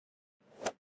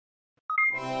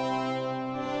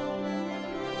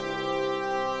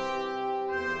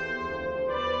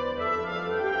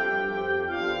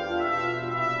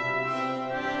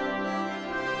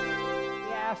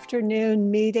afternoon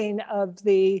meeting of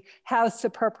the House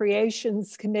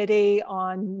Appropriations Committee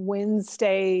on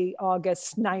Wednesday,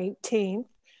 August 19th.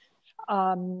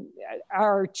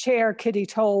 Our chair, Kitty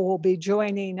Toll, will be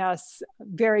joining us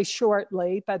very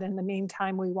shortly, but in the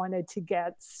meantime, we wanted to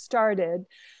get started.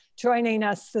 Joining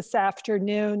us this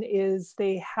afternoon is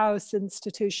the House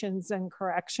Institutions and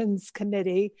Corrections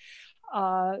Committee,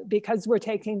 because we're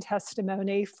taking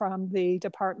testimony from the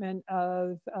Department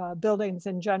of Buildings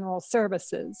and General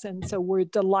Services. And so we're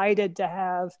delighted to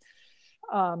have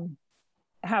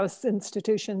House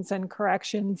Institutions and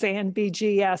Corrections and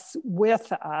BGS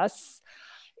with us.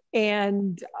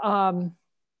 And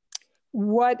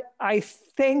what I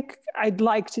think I'd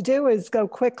like to do is go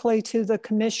quickly to the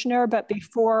commissioner, but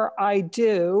before I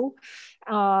do,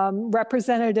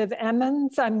 Representative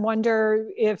Emmons, I wonder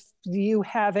if you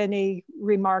have any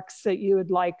remarks that you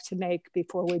would like to make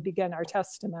before we begin our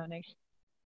testimony.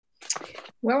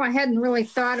 Well, I hadn't really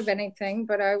thought of anything,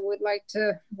 but I would like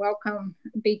to welcome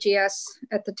BGS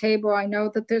at the table. I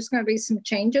know that there's going to be some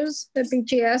changes at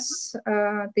BGS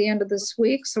at the end of this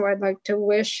week, so I'd like to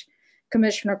wish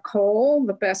Commissioner Cole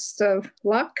the best of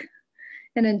luck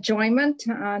and enjoyment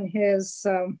on his,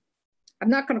 I'm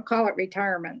not going to call it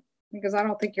retirement, because I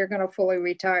don't think you're going to fully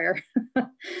retire.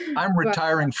 I'm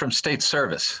retiring from state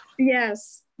service.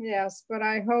 Yes, yes, but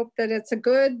I hope that it's a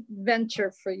good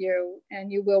venture for you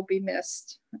and you will be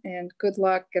missed. And good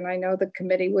luck. And I know the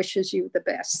committee wishes you the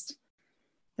best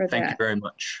for that. Thank you very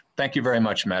much. Thank you very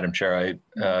much, Madam Chair.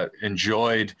 I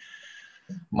enjoyed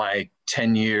my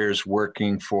 10 years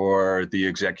working for the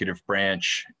executive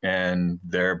branch and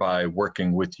thereby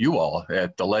working with you all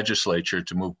at the legislature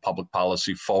to move public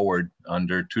policy forward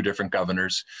under 2 different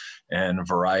governors and a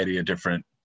variety of different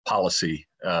policy,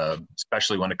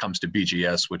 especially when it comes to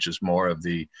BGS, which is more of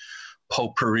the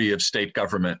potpourri of state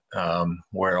government,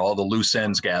 where all the loose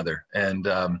ends gather. And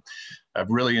I've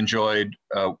really enjoyed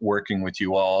working with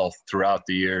you all throughout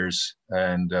the years,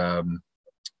 and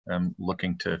I'm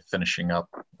looking to finishing up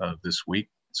this week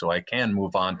so I can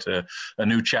move on to a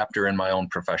new chapter in my own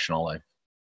professional life.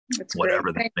 That's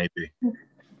whatever that may be.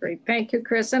 Great, thank you,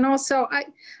 Chris. And also, I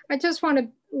just want to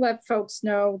let folks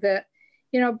know that,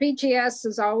 you know, BGS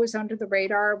is always under the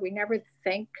radar. We never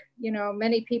think, you know,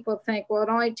 many people think, well, it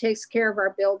only takes care of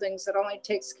our buildings. It only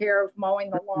takes care of mowing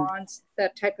the lawns,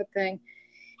 that type of thing.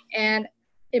 And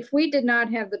if we did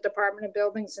not have the Department of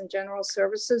Buildings and General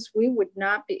Services, we would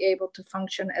not be able to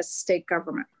function as state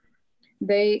government.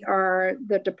 They are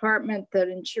the department that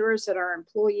ensures that our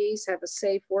employees have a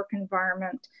safe work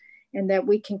environment and that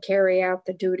we can carry out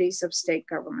the duties of state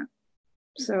government.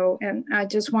 So, and I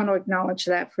just want to acknowledge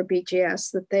that for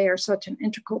BGS, that they are such an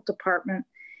integral department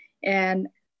and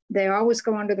they always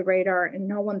go under the radar and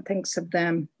no one thinks of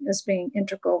them as being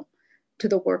integral to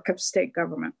the work of state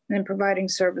government and providing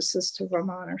services to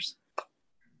Vermonters.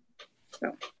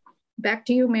 So back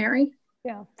to you, Mary.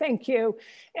 Yeah, thank you.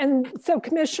 And so,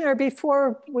 Commissioner,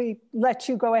 before we let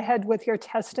you go ahead with your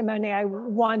testimony, I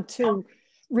want to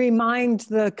remind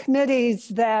the committees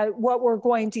that what we're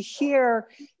going to hear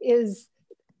is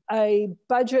a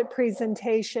budget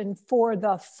presentation for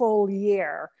the full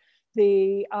year.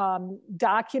 The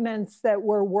documents that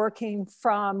we're working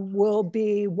from will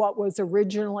be what was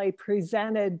originally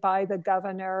presented by the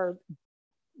governor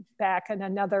back in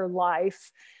another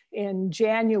life in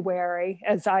January,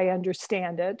 as I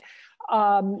understand it.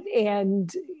 While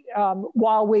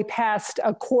we passed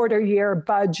a quarter-year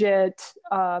budget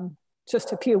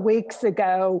just a few weeks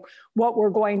ago, what we're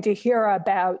going to hear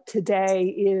about today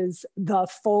is the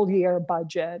full-year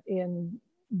budget. In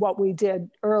what we did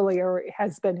earlier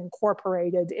has been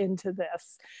incorporated into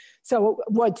this. So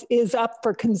what is up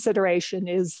for consideration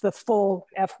is the full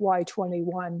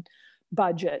FY21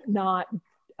 budget, not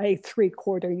a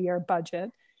 3-quarter-year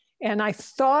budget. And I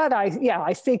thought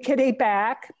I see Kitty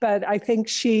back, but I think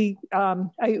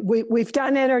we've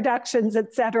done introductions,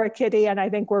 et cetera, Kitty, and I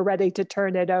think we're ready to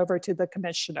turn it over to the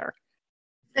commissioner.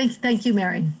 Thank you,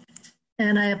 Mary.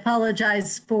 And I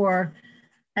apologize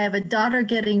I have a daughter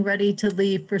getting ready to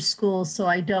leave for school, so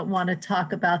I don't want to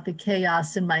talk about the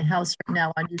chaos in my house right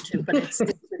now on YouTube, but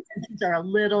the tensions are a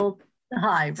little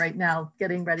high right now,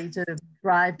 getting ready to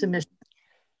drive to Michigan.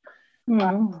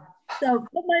 So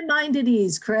put my mind at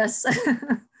ease, Chris.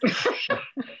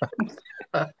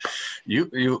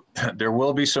 There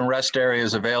will be some rest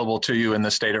areas available to you in the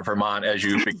state of Vermont as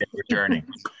you begin your journey.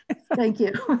 Thank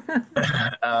you.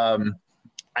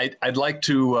 I'd like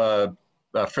to,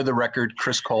 for the record,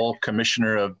 Chris Cole,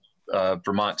 Commissioner of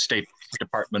Vermont State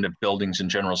Department of Buildings and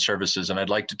General Services, and I'd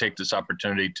like to take this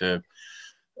opportunity to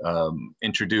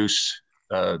introduce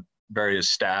various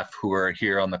staff who are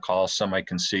here on the call. Some I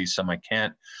can see, some I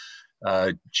can't.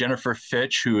 Jennifer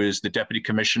Fitch, who is the Deputy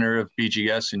Commissioner of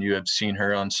BGS, and you have seen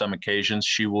her on some occasions.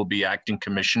 She will be acting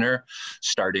commissioner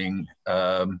starting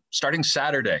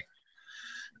Saturday.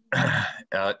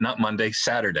 Not Monday,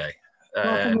 Saturday.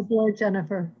 Welcome aboard,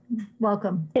 Jennifer.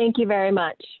 Welcome. Thank you very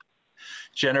much.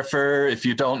 Jennifer, if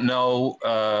you don't know,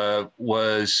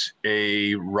 was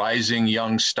a rising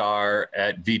young star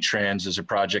at VTrans as a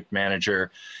project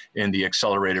manager in the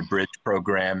Accelerated Bridge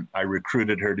program. I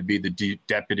recruited her to be the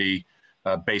deputy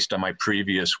based on my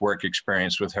previous work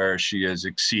experience with her. She has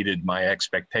exceeded my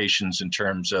expectations in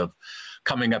terms of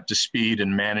coming up to speed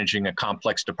and managing a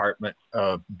complex department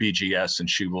of BGS, and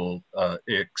she will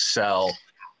excel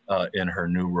in her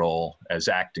new role as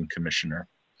acting commissioner.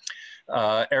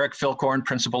 Eric Philcorn,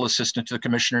 Principal Assistant to the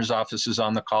Commissioner's Office, is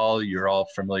on the call. You're all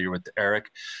familiar with Eric.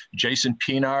 Jason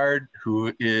Pinard,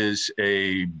 who is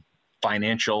a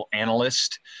financial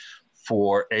analyst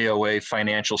for AOA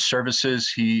Financial Services.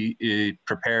 He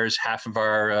prepares half of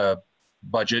our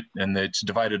budget, and it's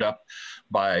divided up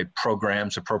by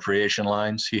programs, appropriation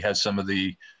lines. He has some of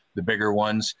the bigger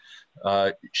ones.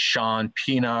 Sean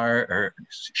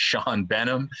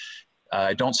Benham.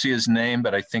 I don't see his name,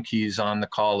 but I think he's on the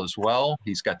call as well.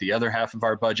 He's got the other half of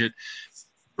our budget.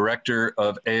 Director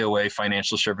of AOA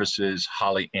Financial Services,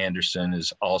 Holly Anderson,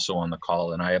 is also on the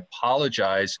call. And I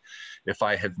apologize if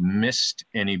I have missed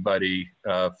anybody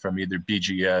from either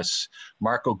BGS.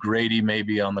 Mark O'Grady may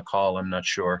be on the call, I'm not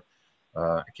sure.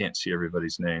 I can't see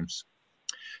everybody's names.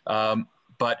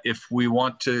 But if we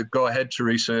want to go ahead,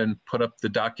 Teresa, and put up the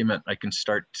document, I can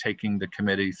start taking the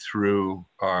committee through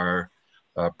our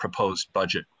proposed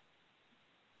budget.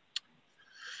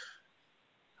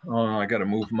 Oh, I got to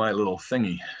move my little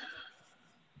thingy.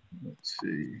 Let's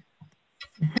see.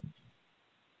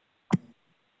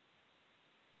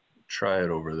 Try it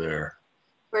over there.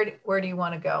 Where do you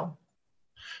want to go?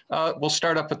 We'll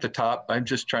start up at the top. I'm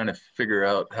just trying to figure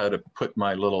out how to put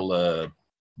my little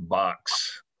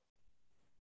box.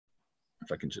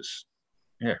 If I can just,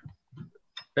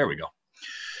 there we go.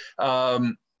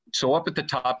 So up at the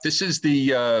top, this is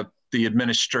the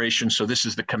administration. So this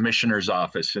is the commissioner's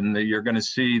office, and you're going to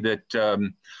see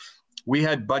that we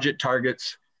had budget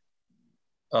targets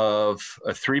of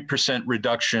a 3%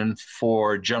 reduction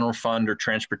for general fund or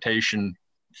transportation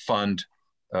fund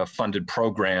funded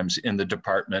programs in the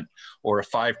department, or a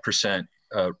 5%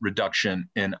 reduction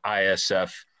in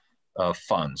ISF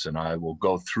funds. And I will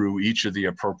go through each of the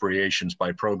appropriations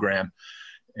by program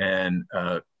and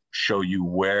show you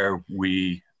where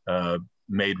we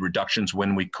made reductions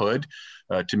when we could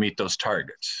to meet those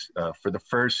targets. For the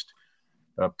first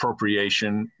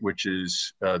appropriation, which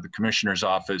is the Commissioner's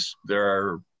Office,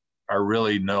 there are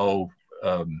really no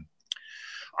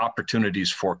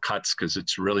opportunities for cuts, because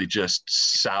it's really just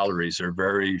salaries. There are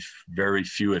very, very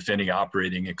few, if any,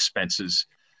 operating expenses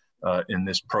in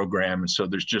this program. And so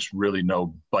there's just really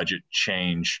no budget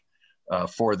change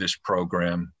for this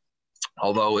program,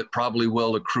 although it probably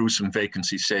will accrue some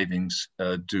vacancy savings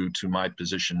due to my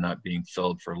position not being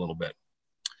filled for a little bit.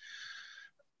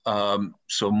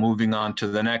 So moving on to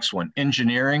the next one,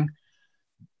 engineering.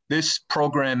 This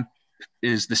program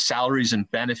is the salaries and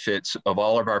benefits of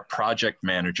all of our project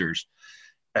managers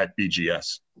at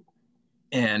BGS.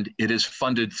 And it is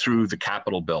funded through the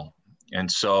capital bill. And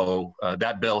so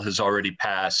that bill has already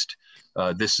passed.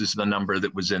 This is the number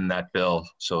that was in that bill.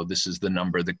 So this is the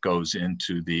number that goes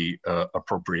into the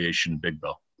appropriation big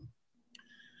bill.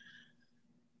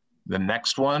 The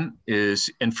next one is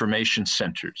information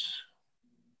centers.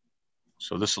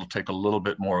 So this will take a little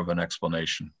bit more of an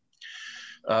explanation.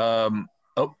 Oh,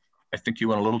 I think you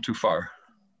went a little too far,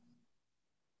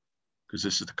 because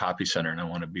this is the copy center and I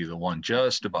want to be the one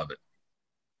just above it.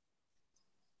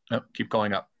 Oh, keep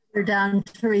going up. You're down,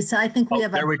 Teresa. I think we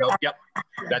have there we go. Yep,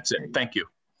 that's it. Thank you.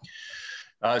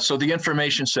 So the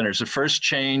information centers, the first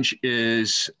change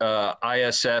is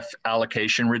ISF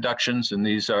allocation reductions. And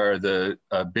these are the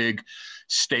big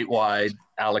statewide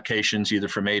allocations, either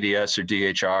from ADS or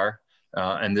DHR.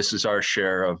 And this is our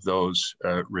share of those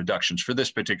reductions for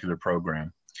this particular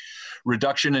program.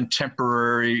 Reduction in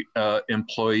temporary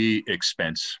employee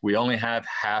expense. We only have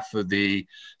half of the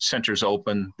centers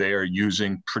open. They are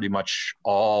using pretty much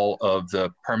all of the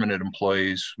permanent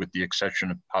employees, with the exception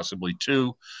of possibly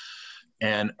 2,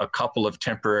 and a couple of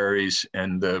temporaries,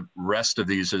 and the rest of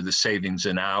these are the savings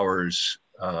in hours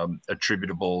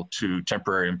attributable to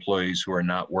temporary employees who are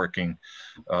not working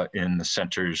in the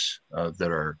centers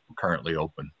that are currently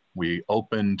open. We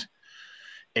opened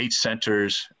 8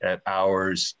 centers at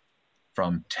hours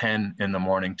from 10 in the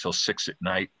morning till 6 at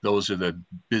night. Those are the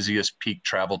busiest peak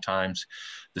travel times.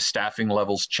 The staffing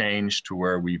levels changed to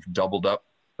where we've doubled up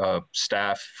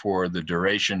staff for the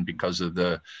duration because of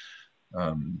the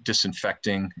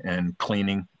disinfecting and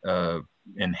cleaning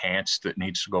enhanced that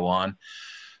needs to go on.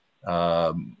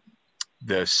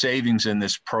 The savings in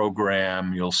this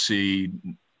program, you'll see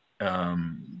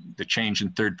the change in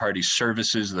third-party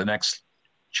services, the next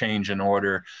change in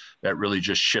order, that really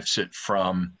just shifts it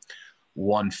from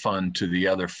one fund to the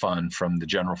other fund, from the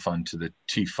general fund to the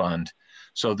T fund.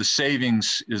 So the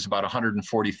savings is about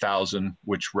 140,000,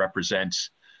 which represents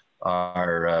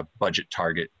our budget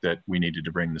target that we needed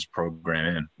to bring this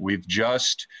program in. We've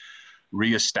just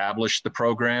reestablished the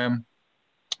program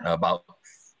about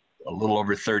a little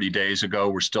over 30 days ago.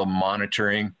 We're still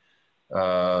monitoring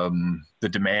the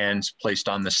demands placed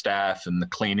on the staff and the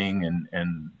cleaning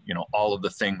and you know, all of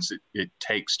the things that it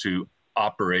takes to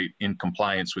operate in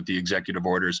compliance with the executive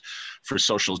orders for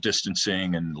social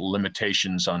distancing and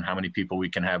limitations on how many people we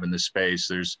can have in this space.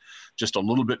 There's just a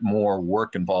little bit more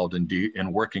work involved in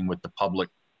working with the public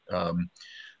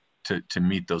to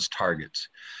meet those targets.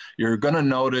 You're going to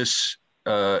notice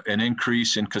an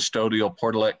increase in custodial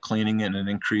portalette cleaning and an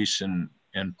increase in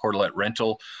portalette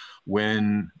rental.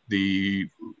 When the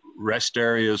rest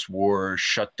areas were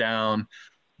shut down,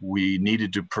 we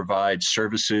needed to provide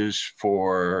services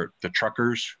for the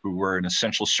truckers, who were an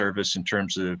essential service in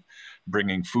terms of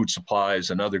bringing food supplies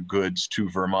and other goods to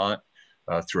Vermont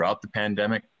throughout the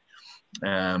pandemic.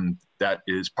 That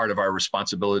is part of our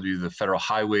responsibility to the Federal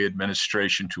Highway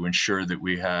Administration to ensure that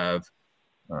we have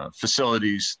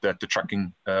facilities that the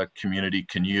trucking community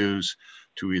can use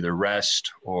to either rest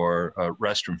or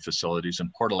restroom facilities, and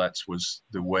portalettes was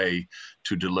the way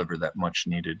to deliver that much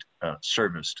needed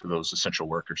service to those essential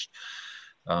workers.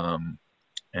 And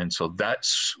so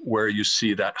that's where you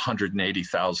see that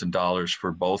 $180,000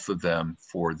 for both of them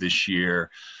for this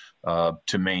year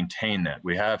to maintain that.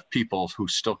 We have people who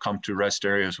still come to rest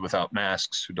areas without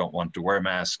masks, who don't want to wear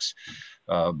masks.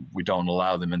 We don't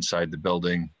allow them inside the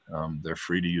building. They're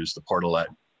free to use the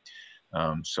portalette.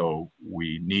 So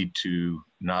we need to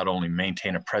not only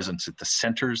maintain a presence at the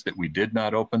centers that we did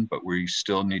not open, but we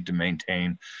still need to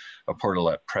maintain a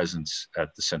portalette presence at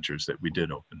the centers that we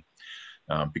did open.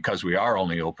 Because we are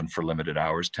only open for limited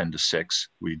hours, 10 to 6,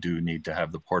 we do need to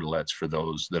have the portalettes for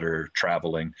those that are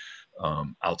traveling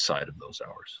outside of those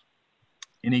hours.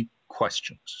 Any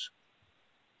questions?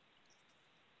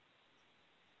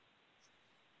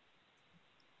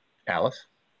 Alice?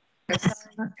 Yes,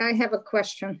 I have a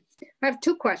question. I have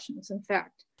two questions, in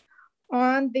fact.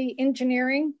 On the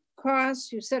engineering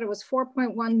costs, you said it was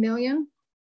 4.1 million?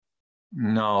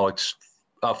 No, it's,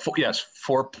 yes,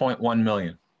 4.1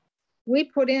 million. We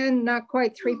put in not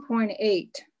quite 3.8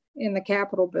 in the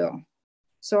capital bill.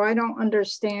 So I don't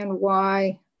understand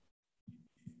where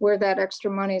that extra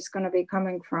money is going to be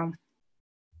coming from.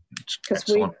 Because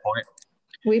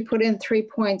we put in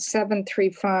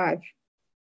 3.735.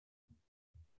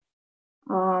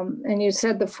 And you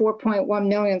said the 4.1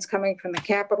 million is coming from the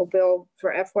capital bill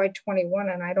for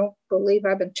FY21. And I don't believe,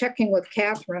 I've been checking with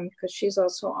Catherine because she's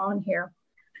also on here.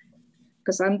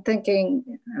 Because I'm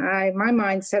thinking, my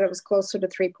mind said it was closer to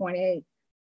 3.8.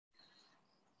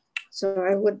 So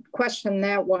I would question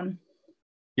that one.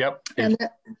 Yep. And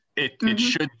it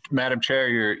should, Madam Chair,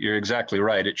 you're exactly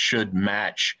right. It should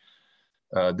match,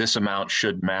 this amount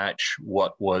should match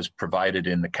what was provided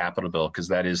in the capital bill, because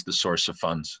that is the source of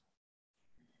funds.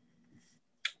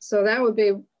 So that would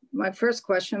be my first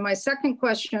question. My second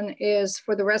question is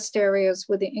for the rest areas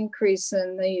with the increase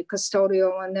in the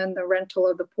custodial and then the rental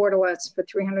of the portalettes for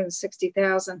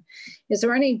 360,000. Is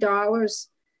there any dollars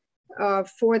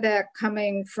for that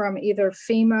coming from either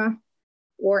FEMA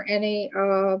or any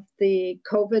of the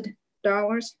COVID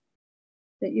dollars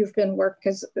that you've been working?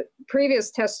 Because previous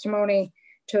testimony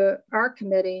to our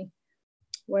committee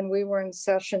when we were in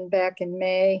session back in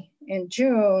May and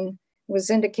June was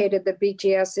indicated that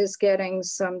BGS is getting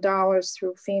some dollars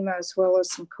through FEMA as well as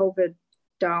some COVID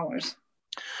dollars.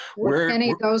 Will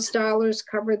any of those dollars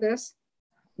cover this?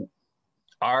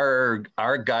 Our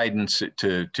guidance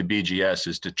to BGS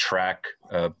is to track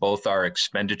both our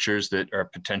expenditures that are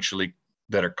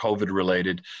COVID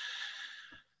related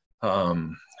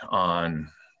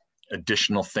on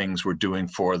additional things we're doing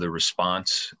for the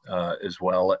response, as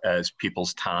well as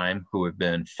people's time who have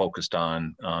been focused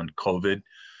on COVID.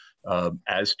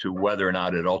 As to whether or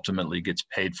not it ultimately gets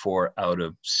paid for out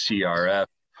of CRF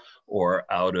or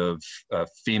out of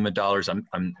FEMA dollars,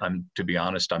 to be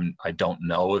honest, I don't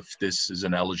know if this is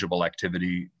an eligible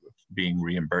activity being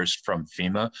reimbursed from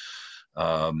FEMA.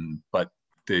 But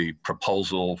the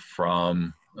proposal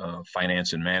from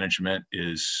finance and management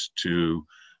is to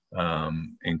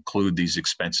include these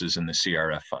expenses in the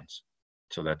CRF funds.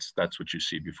 So that's what you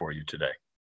see before you today.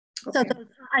 So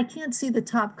I can't see the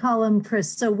top column,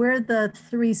 Chris. So where the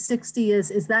 360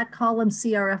 is that column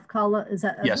CRF column? Is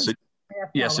that? Yes, it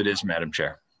is, Madam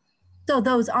Chair. So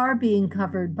those are being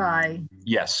covered by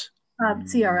yes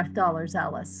CRF dollars,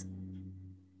 Alice.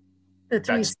 That's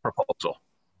the proposal.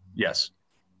 Yes.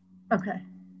 Okay.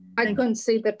 I couldn't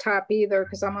see the top either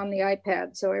because I'm on the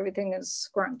iPad, so everything is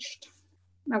scrunched.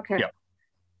 Okay. Yep.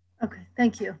 Okay,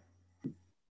 thank you.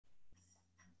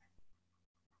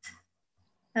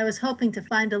 I was hoping to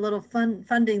find a little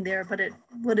funding there, but it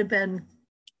would have been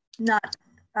not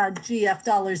GF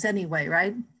dollars anyway,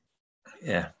 right?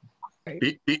 Yeah.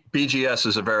 BGS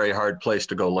is a very hard place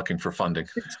to go looking for funding.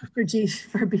 For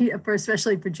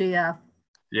especially for GF.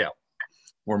 Yeah,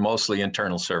 we're mostly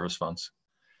internal service funds.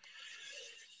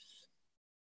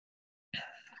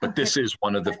 But this is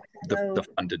one of the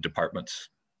funded departments.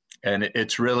 And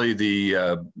it's really these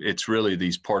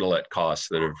portalet costs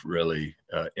that have really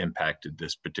impacted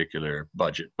this particular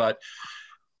budget. But,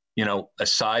 you know,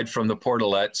 aside from the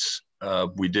portalets,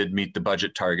 we did meet the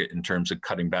budget target in terms of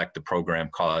cutting back the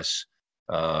program costs.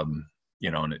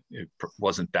 You know, and it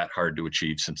wasn't that hard to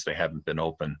achieve since they haven't been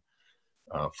open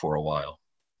for a while.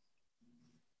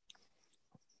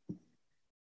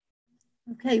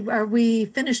 Okay, are we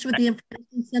finished with the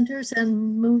information centers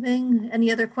and moving?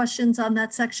 Any other questions on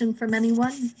that section from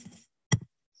anyone?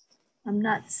 I'm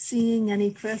not seeing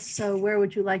any, Chris, so where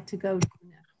would you like to go to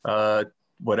next?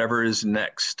 Whatever is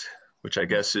next, which I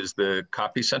guess is the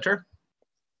copy center.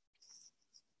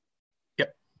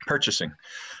 Yep, purchasing.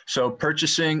 So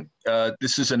purchasing,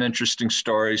 this is an interesting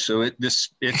story. So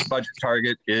its budget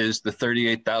target is the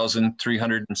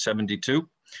 38,372.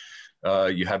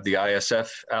 You have the ISF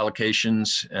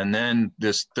allocations and then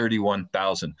this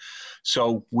 31,000.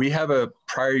 So we have a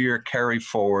prior year carry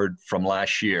forward from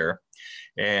last year,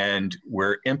 and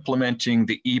we're implementing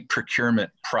the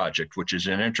e-procurement project, which is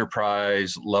an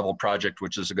enterprise level project,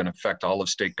 which is going to affect all of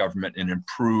state government and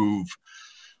improve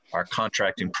our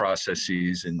contracting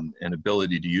processes and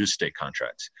ability to use state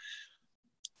contracts.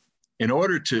 In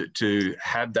order to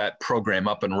have that program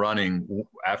up and running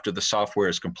after the software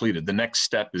is completed, the next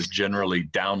step is generally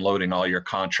downloading all your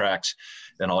contracts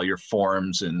and all your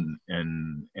forms, and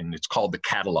it's called the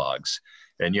catalogs.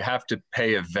 And you have to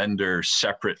pay a vendor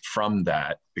separate from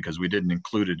that because we didn't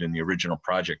include it in the original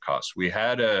project costs. We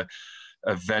had a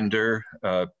vendor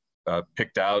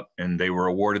picked out and they were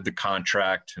awarded the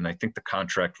contract, and I think the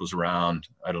contract was around,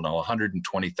 I don't know,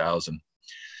 120,000.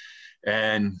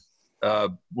 And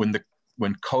when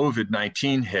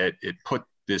COVID-19 hit, it put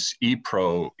this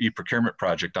e-procurement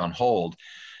project on hold,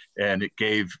 and it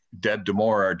gave Deb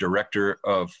Demore, our Director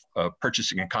of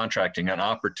Purchasing and Contracting, an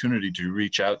opportunity to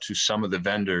reach out to some of the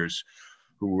vendors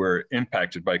who were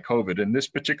impacted by COVID. And this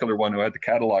particular one who had the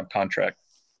catalog contract,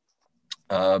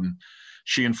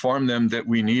 she informed them that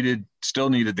we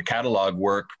still needed the catalog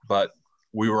work, but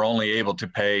we were only able to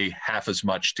pay half as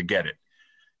much to get it.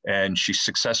 And she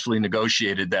successfully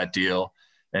negotiated that deal.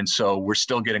 And so we're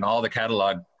still getting all the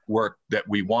catalog work that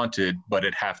we wanted, but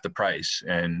at half the price.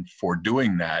 And for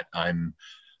doing that, I'm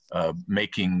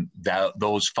making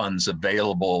those funds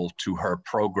available to her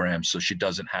program so she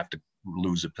doesn't have to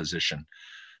lose a position.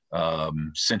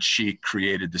 Since she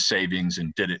created the savings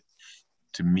and did it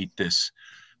to meet this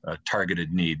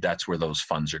targeted need, that's where those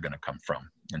funds are going to come from.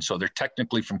 And so they're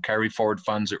technically from carry forward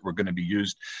funds that were going to be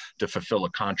used to fulfill a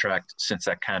contract. Since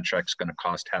that contract's going to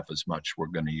cost half as much, we're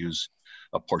going to use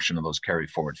a portion of those carry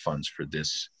forward funds for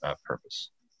this purpose.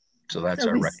 So that's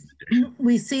our recommendation.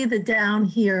 We see the down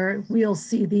here, we'll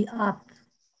see the up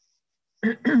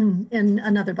in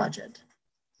another budget.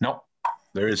 No,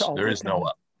 there is no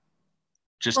up,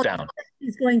 just down.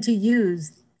 He's going to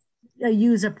use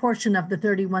a portion of the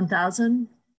 31,000.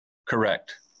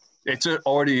 Correct. It's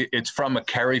from a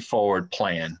carry forward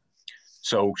plan.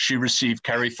 So she received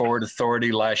carry forward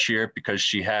authority last year because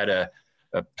she had a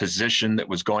position that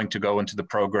was going to go into the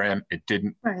program. It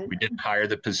didn't, right. We didn't hire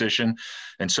the position.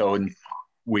 And so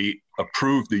we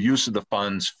approved the use of the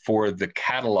funds for the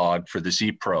catalog for this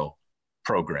ePro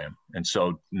program. And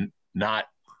so not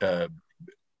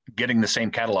getting the same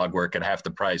catalog work at half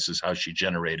the price is how she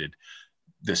generated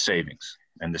the savings.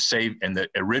 And the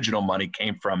original money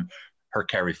came from her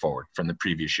carry forward from the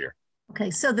previous year. Okay,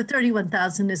 so the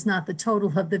 31,000 is not the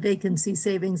total of the vacancy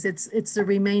savings. It's the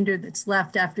remainder that's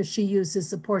left after she uses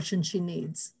the portion she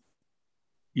needs.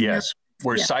 Yes,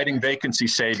 we're citing vacancy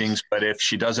savings, but if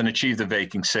she doesn't achieve the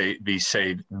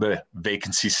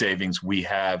vacancy savings, we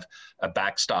have a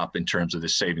backstop in terms of the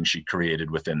savings she created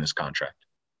within this contract.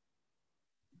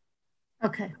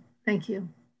 Okay, thank you.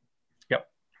 Yep.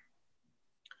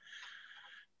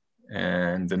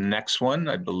 And the next one,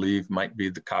 I believe, might be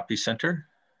the copy center.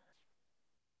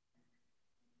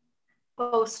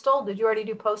 Postal, did you already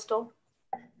do postal?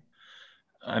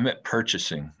 I'm at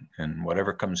purchasing, and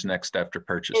whatever comes next after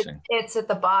purchasing. It's at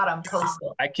the bottom,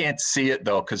 postal. I can't see it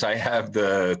though, because I have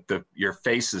your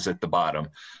faces at the bottom.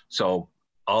 So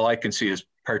all I can see is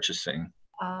purchasing.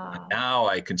 Now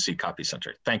I can see copy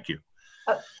center. Thank you.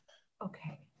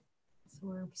 Okay, so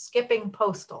we're skipping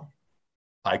postal.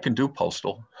 I can do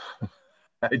postal.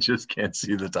 I just can't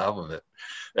see the top of it.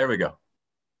 There we go.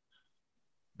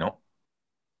 No,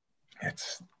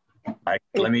 all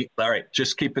right,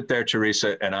 just keep it there,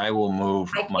 Teresa, and I will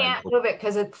move. I can't move it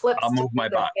because it flips. I'll move my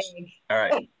box. Page. All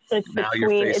right.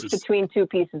 It's between two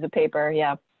pieces of paper,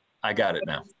 yeah. I got it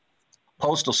now.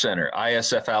 Postal Center,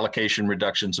 ISF allocation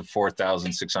reductions of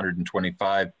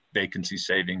 4,625, vacancy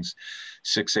savings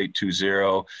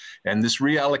 6,820, and this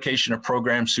reallocation of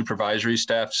program supervisory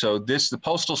staff. So the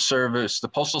Postal Service, the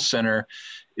Postal Center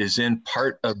is in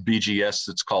part of BGS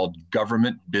that's called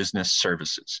Government Business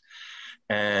Services.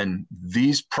 And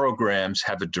these programs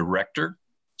have a director.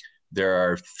 There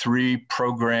are 3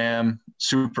 program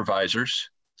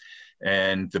supervisors,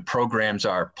 and the programs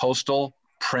are postal,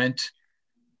 print,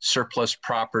 surplus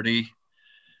property,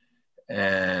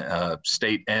 and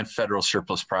state and federal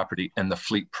surplus property, and the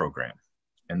fleet program.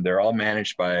 And they're all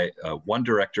managed by one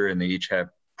director, and they each have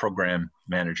program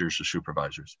managers or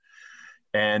supervisors.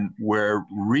 And we're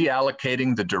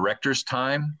reallocating the director's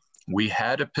time. We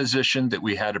had a position that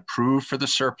we had approved for the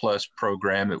surplus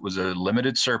program. It was a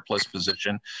limited surplus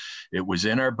position. It was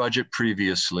in our budget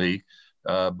previously,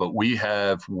 but we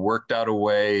have worked out a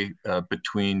way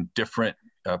between different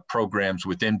programs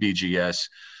within BGS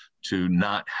to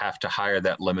not have to hire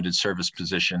that limited service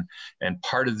position. And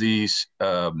part of these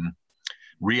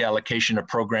reallocation of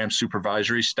program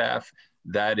supervisory staff,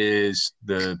 that is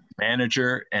the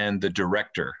manager and the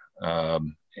director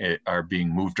are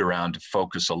being moved around to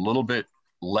focus a little bit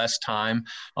less time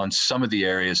on some of the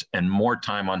areas and more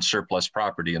time on surplus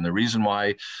property. And the reason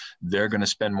why they're going to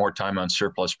spend more time on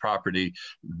surplus property,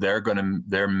 they're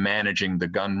managing the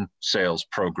gun sales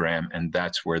program, and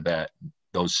that's where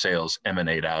those sales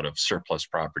emanate out of surplus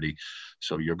property.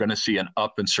 So you're going to see an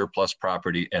up in surplus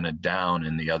property and a down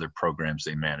in the other programs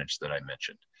they manage that I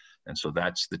mentioned. And so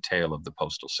that's the tale of the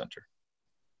Postal Center.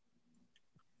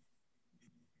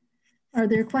 Are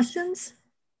there questions?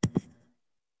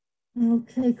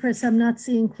 Okay, Chris, I'm not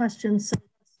seeing questions, so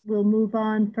we'll move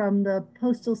on from the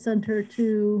Postal Center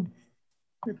to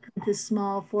the print is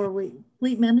small for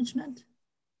fleet management.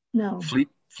 No. Fleet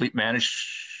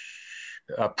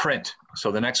print.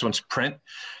 So the next one's print.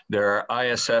 There are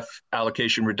ISF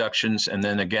allocation reductions, and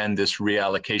then again, this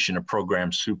reallocation of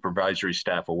program supervisory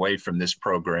staff away from this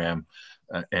program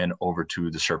and over to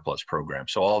the surplus program.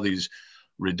 So all these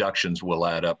reductions will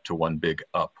add up to one big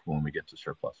up when we get to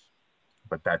surplus.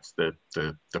 But that's the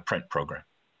print program.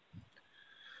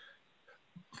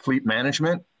 Fleet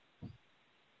management,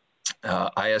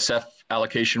 ISF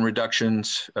allocation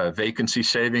reductions, vacancy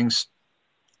savings.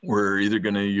 We're either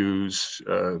going to use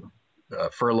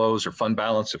furloughs or fund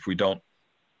balance if we don't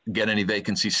get any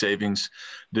vacancy savings.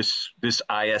 This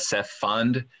ISF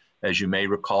fund, as you may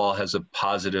recall, has a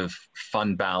positive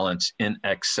fund balance in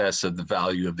excess of the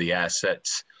value of the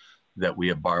assets that we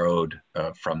have borrowed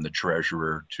from the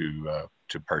treasurer to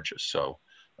purchase. So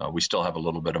we still have a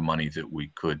little bit of money that we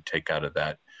could take out of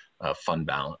that fund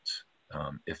balance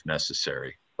if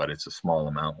necessary, but it's a small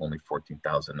amount, only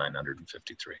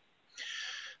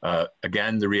 $14,953.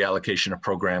 Again, the reallocation of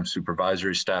program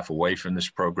supervisory staff away from this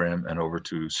program and over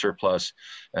to surplus,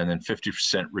 and then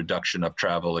 50% reduction of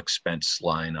travel expense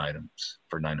line items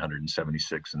for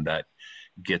 976, and that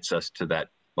gets us to that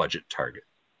budget target.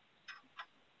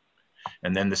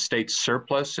 And then the state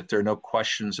surplus, if there are no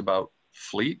questions about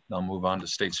fleet, I'll move on to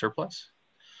state surplus.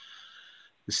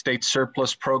 The state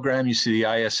surplus program, you see the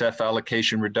ISF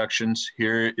allocation reductions.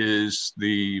 Here is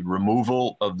the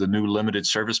removal of the new limited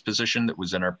service position that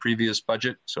was in our previous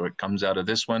budget. So it comes out of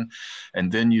this one.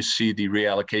 And then you see the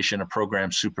reallocation of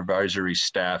program supervisory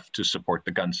staff to support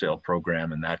the gun sale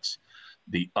program. And that's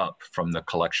the up from the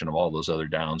collection of all those other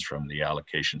downs from the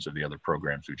allocations of the other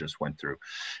programs we just went through.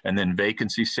 And then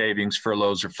vacancy savings,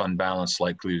 furloughs, or fund balance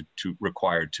likely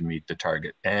required to meet the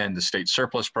target. And the state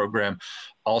surplus program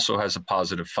also has a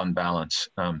positive fund balance.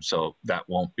 So that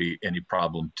won't be any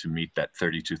problem to meet that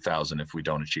 32,000 if we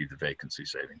don't achieve the vacancy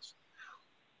savings.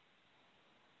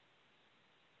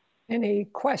 Any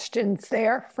questions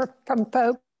there from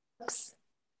folks?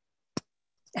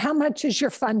 How much is your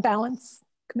fund balance,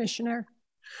 Commissioner?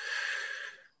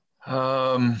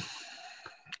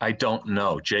 I don't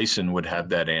know. Jason would have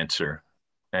that answer.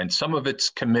 And some of it's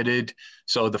committed.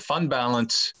 So the fund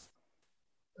balance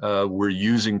we're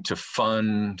using to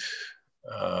fund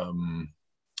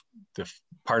the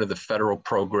part of the federal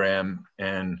program,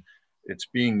 and it's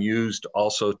being used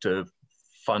also to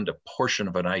fund a portion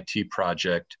of an IT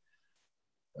project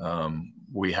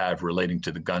we have relating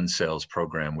to the gun sales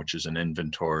program, which is an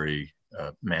inventory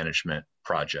management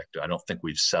project. I don't think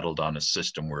we've settled on a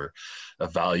system. We're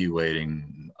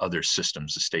evaluating other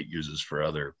systems the state uses for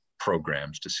other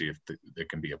programs to see if they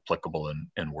can be applicable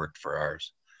and work for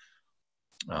ours.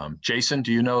 Jason,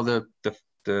 do you know the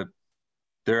fund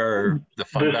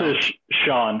balance? This is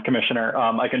Sean, Commissioner.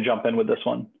 I can jump in with this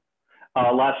one.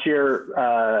 Last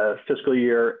year, fiscal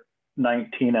year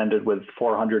 19 ended with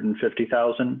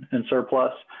 450,000 in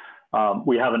surplus.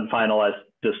 We haven't finalized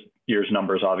this year's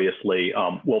numbers, obviously.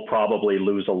 We'll probably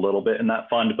lose a little bit in that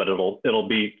fund, but it'll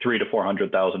be $300,000 to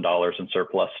 $400,000 in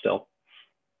surplus still.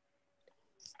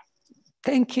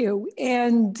 Thank you.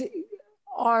 And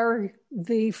are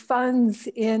the funds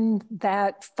in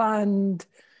that fund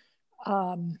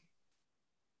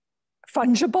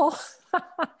fungible?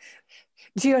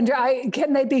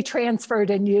 Can they be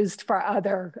transferred and used for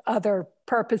other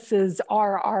purposes,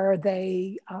 or are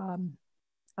they? I'm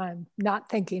not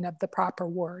thinking of the proper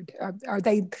word.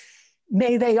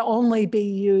 May they only be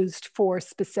used for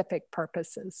specific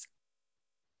purposes?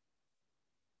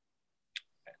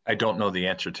 I don't know the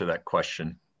answer to that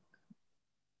question.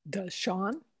 Does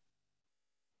Sean?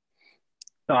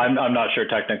 No, I'm not sure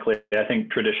technically. I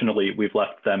think traditionally we've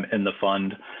left them in the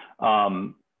fund.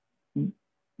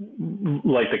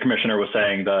 Like the commissioner was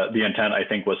saying, the intent I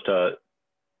think was to,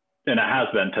 and it has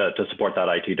been to support that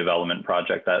IT development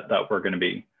project that we're going to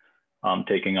be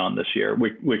taking on this year.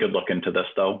 We could look into this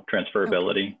though,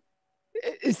 transferability.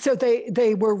 Okay. So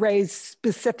they were raised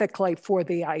specifically for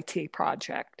the IT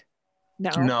project?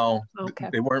 No, okay.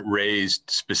 They weren't raised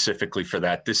specifically for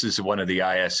that. This is one of the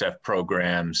ISF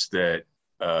programs that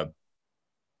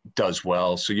does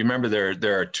well. So you remember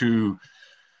there are two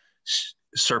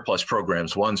surplus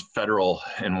programs. One's federal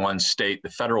and one's state. The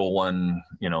federal one,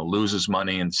 loses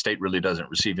money, and the state really doesn't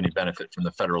receive any benefit from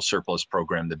the federal surplus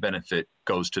program. The benefit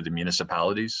goes to the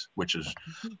municipalities, which is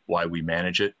why we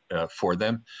manage it for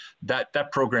them.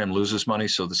 That program loses money,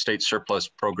 so the state surplus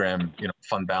program,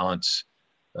 fund balance,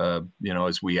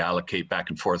 as we allocate back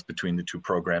and forth between the two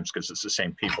programs, because it's the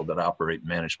same people that operate and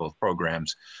manage both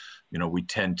programs, we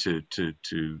tend to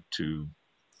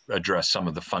address some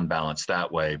of the fund balance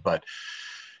that way. But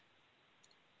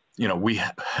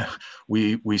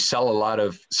we sell a lot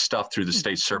of stuff through the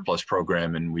state surplus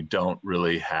program, and we don't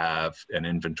really have an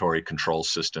inventory control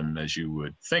system as you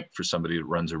would think for somebody that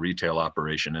runs a retail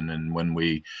operation. And then when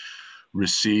we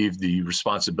receive the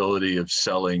responsibility of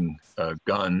selling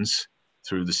guns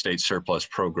through the state surplus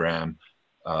program,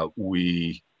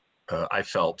 I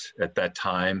felt at that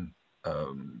time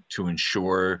to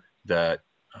ensure that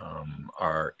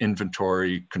our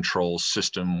inventory control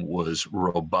system was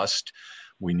robust.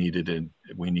 We needed a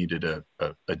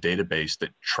database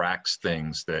that tracks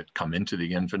things that come into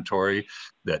the inventory,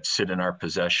 that sit in our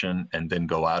possession, and then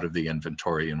go out of the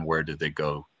inventory, and where did they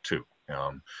go to?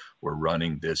 We're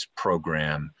running this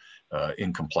program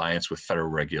in compliance with federal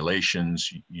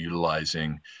regulations,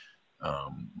 utilizing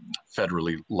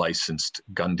federally licensed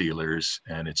gun dealers,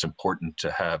 and it's important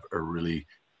to have a really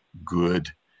good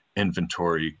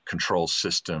inventory control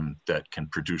system that can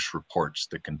produce reports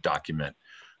that can document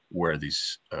where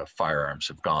these firearms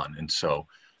have gone. And so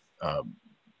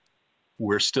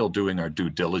we're still doing our due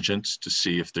diligence to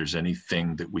see if there's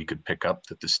anything that we could pick up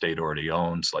that the state already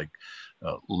owns, like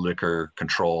liquor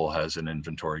control has an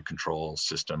inventory control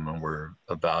system, and we're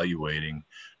evaluating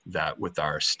that with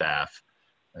our staff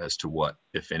as to what,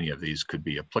 if any of these could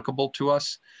be applicable to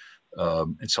us.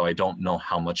 And so I don't know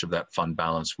how much of that fund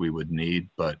balance we would need,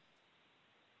 but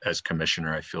as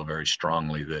commissioner, I feel very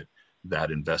strongly that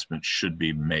that investment should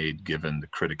be made given the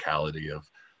criticality of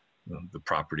the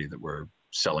property that we're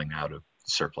selling out of the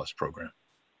surplus program.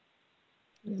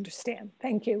 I understand.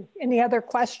 Thank you. Any other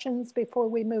questions before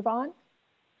we move on?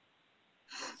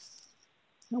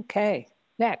 Okay,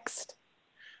 next.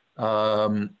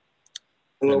 The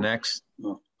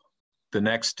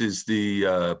next is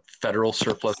the federal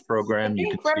surplus program. I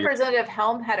think Representative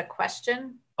Helm had a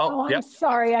question. Oh, I'm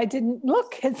sorry. I didn't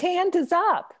look. His hand is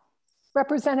up.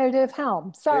 Representative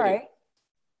Helm, sorry.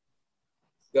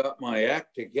 Hey, got my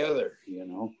act together,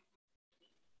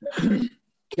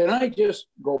 Can I just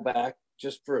go back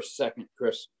just for a second,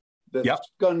 Chris? The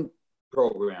gun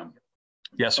program.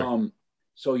 Yes, sir.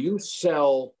 So you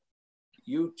sell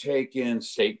you take in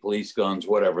state police guns,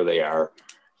 whatever they are,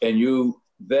 and you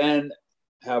then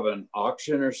have an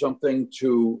auction or something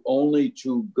only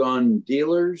to gun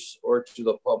dealers or to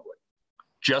the public?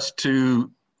 Just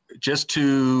to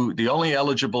the only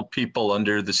eligible people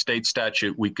under the state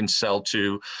statute we can sell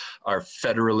to are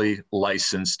federally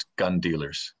licensed gun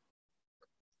dealers.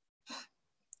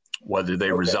 Whether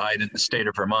they reside in the state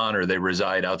of Vermont or they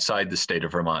reside outside the state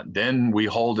of Vermont. Then we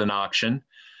hold an auction.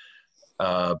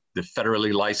 The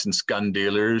federally licensed gun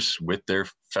dealers with their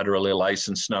federally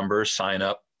licensed number sign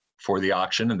up for the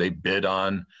auction and they bid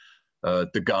on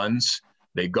the guns.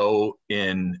 They go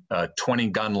in 20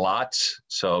 gun lots.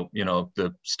 So, you know,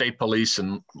 the state police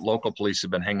and local police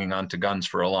have been hanging on to guns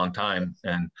for a long time.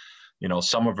 And, you know,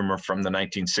 some of them are from the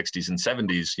 1960s and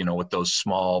 70s, you know, with those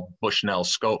small Bushnell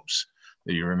scopes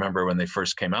that you remember when they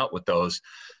first came out with those,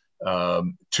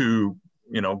 to,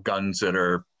 you know, guns that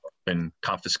are been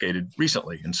confiscated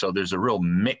recently. And so there's a real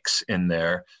mix in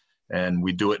there, and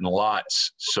we do it in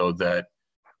lots so that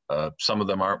some of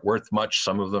them aren't worth much,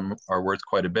 some of them are worth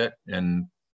quite a bit. And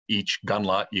each gun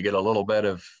lot, you get a little bit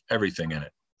of everything in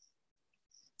it.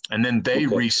 And then they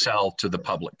resell to the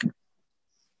public.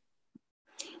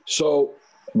 So,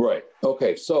 right.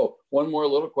 Okay. So one more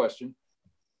little question.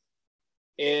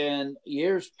 In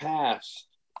years past,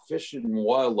 Fish and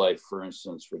Wildlife, for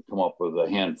instance, would come up with a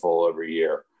handful every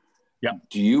year. Yeah.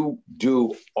 Do you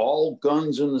do all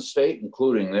guns in the state,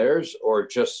 including theirs, or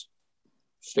just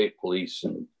state police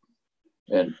and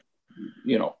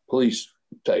you know, police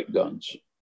type guns?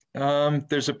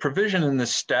 There's a provision in the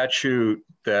statute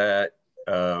that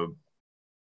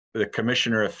the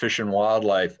Commissioner of Fish and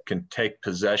Wildlife can take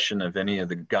possession of any of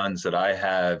the guns that I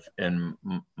have in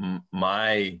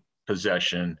my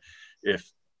possession if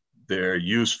they're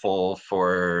useful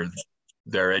for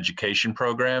their education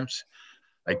programs.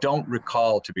 I don't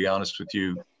recall, to be honest with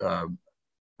you,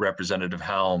 Representative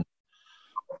Helm,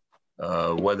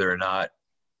 whether or not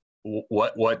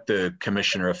what the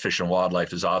Commissioner of Fish and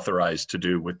Wildlife is authorized to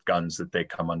do with guns that they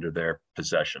come under their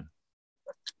possession.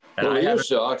 And well, I used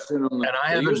to auction them,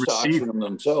 auction them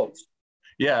themselves.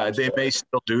 Yeah, they may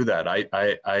still do that.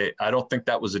 I don't think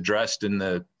that was addressed in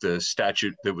the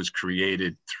statute that was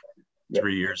created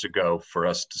 3 years ago for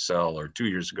us to sell, or 2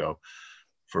 years ago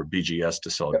for BGS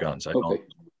to sell guns.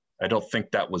 I don't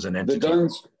think that was an entity.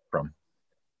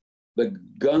 The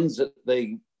guns that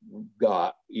they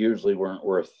got usually weren't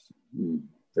worth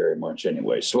very much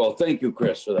anyway. So, well, thank you,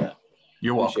 Chris, for that.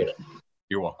 You're welcome.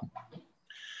 You're welcome.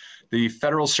 The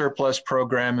federal surplus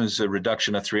program is a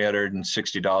reduction of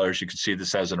 $360. You can see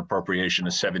this has an appropriation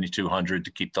of $7,200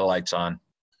 to keep the lights on.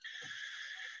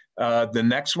 The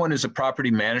next one is a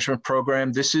property management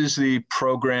program. This is the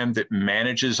program that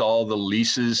manages all the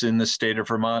leases in the state of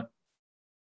Vermont.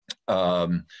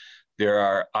 There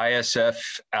are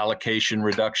ISF allocation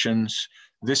reductions.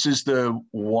 This is the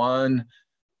one,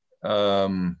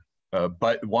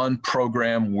 but one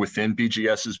program within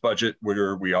BGS's budget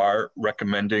where we are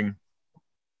recommending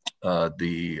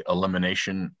the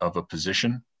elimination of a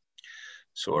position,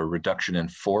 so a reduction in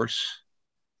force.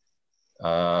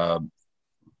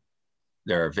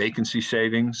 There are vacancy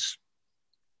savings,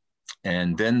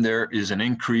 and then there is an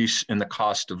increase in the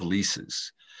cost of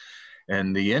leases.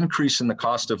 And the increase in the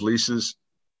cost of leases,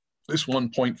 this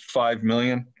 1.5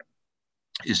 million,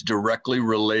 is directly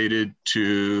related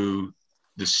to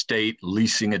the state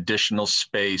leasing additional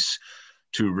space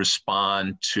to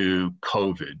respond to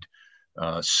COVID.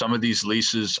 Some of these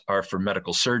leases are for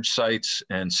medical surge sites,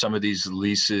 and some of these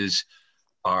leases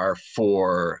are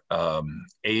for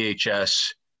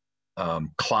AHS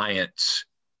clients,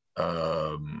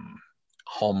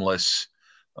 homeless,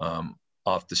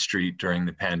 off the street during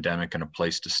the pandemic and a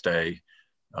place to stay,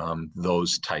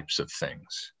 those types of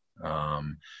things.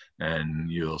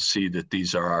 And you'll see that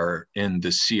these are in the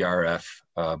CRF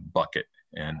bucket.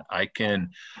 And I can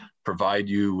provide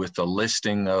you with a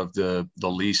listing of the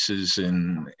leases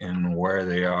and where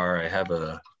they are. I have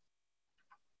a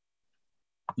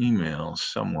email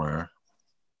somewhere,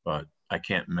 but I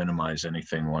can't minimize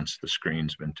anything once the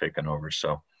screen's been taken over.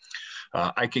 So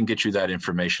I can get you that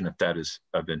information if that is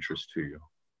of interest to you.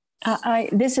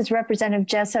 This is Representative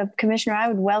Jessup. Commissioner, I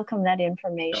would welcome that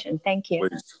information. Thank you.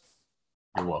 Please.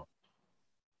 You're welcome.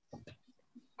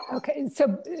 Okay,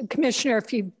 so Commissioner,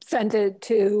 if you send it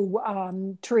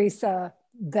to Teresa,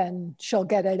 then she'll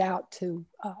get it out to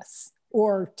us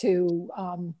or to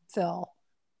Phil.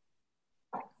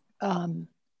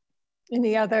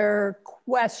 Any other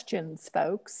questions,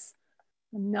 folks?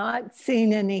 I'm not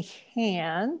seeing any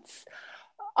hands.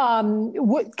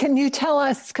 Can you tell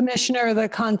us, Commissioner, the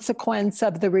consequence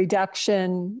of the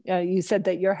reduction? You said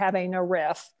that you're having a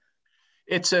RIF.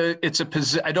 It's a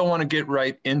position. I don't want to get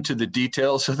right into the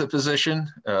details of the position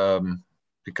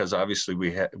because obviously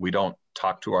we don't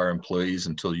talk to our employees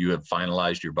until you have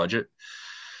finalized your budget.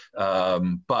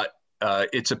 But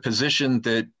it's a position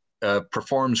that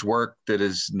performs work that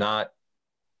is not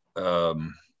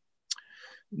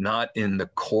in the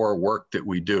core work that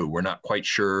we do. We're not quite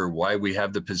sure why we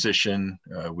have the position.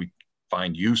 We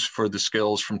find use for the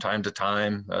skills from time to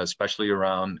time, especially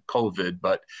around COVID,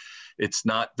 but it's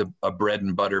not a bread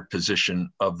and butter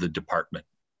position of the department.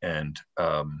 And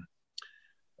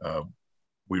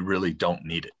we really don't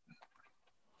need it.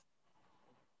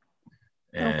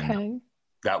 And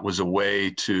that was a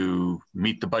way to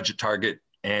meet the budget target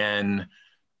and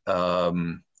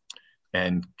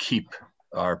keep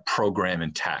our program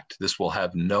intact. This will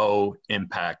have no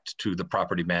impact to the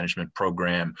property management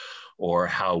program or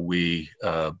how we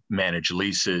manage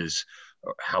leases,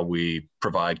 or how we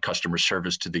provide customer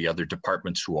service to the other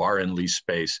departments who are in lease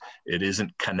space. It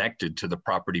isn't connected to the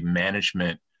property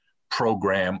management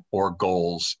program or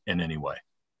goals in any way.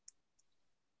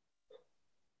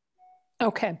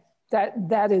 Okay.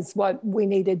 That is what we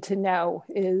needed to know,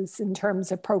 is in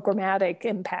terms of programmatic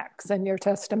impacts, and your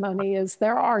testimony is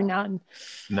there are none.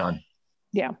 None.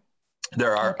 Yeah.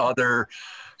 There are other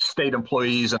state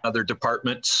employees and other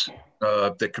departments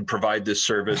that could provide this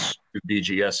service to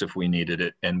BGS if we needed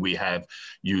it, and we have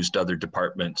used other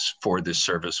departments for this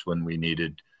service when we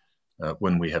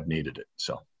have needed it.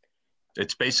 So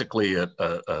it's basically a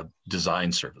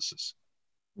design services.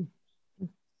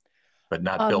 But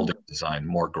not building design,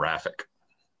 more graphic.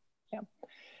 Yeah.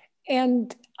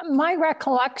 And my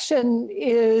recollection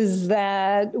is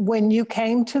that when you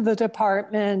came to the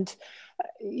department,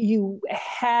 you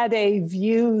had a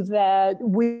view that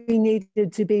we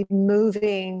needed to be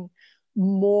moving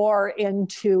more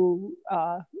into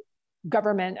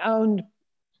government-owned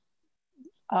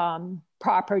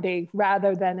property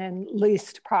rather than in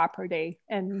leased property.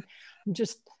 And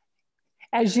just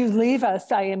as you leave us,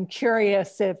 I am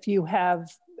curious if you have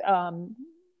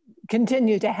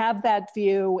continued to have that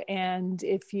view and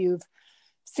if you've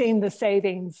seen the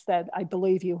savings that I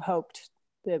believe you hoped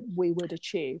that we would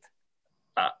achieve.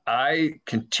 I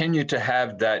continue to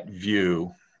have that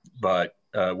view, but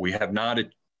we have not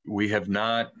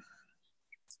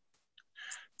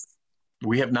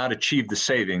achieved the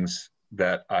savings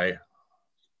that I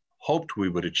hoped we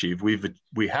would achieve.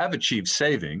 We have achieved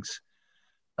savings,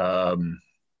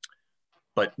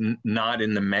 but not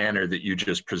in the manner that you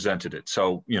just presented it.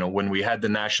 So, when we had the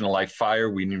National Life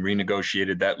fire, we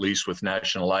renegotiated that lease with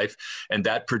National Life, and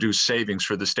that produced savings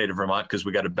for the state of Vermont because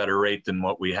we got a better rate than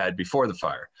what we had before the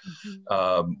fire.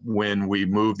 Mm-hmm. When we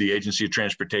moved the Agency of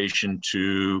Transportation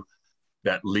to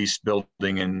that leased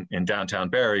building in downtown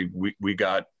Barrie, we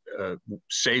got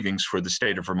savings for the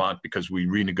state of Vermont because we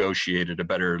renegotiated a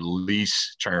better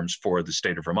lease terms for the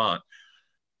state of Vermont.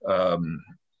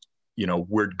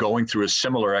 We're going through a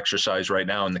similar exercise right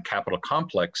now in the Capitol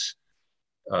complex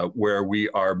where we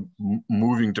are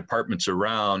moving departments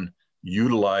around,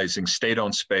 utilizing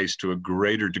state-owned space to a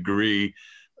greater degree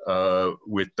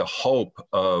with the hope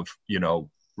of,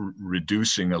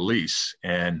 reducing a lease.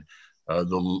 And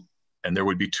there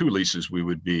would be two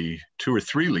or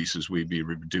three leases we'd be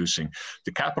reducing.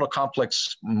 The Capitol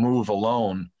complex move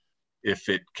alone, if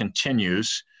it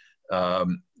continues,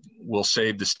 will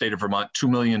save the state of Vermont $2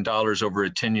 million over a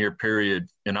 10-year period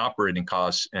in operating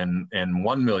costs and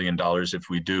 $1 million if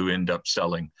we do end up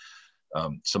selling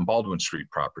some Baldwin Street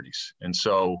properties. And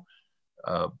so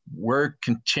we're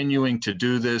continuing to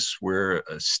do this. We're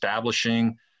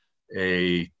establishing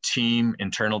a team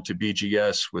internal to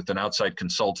BGS with an outside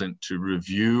consultant to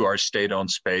review our state-owned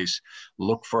space,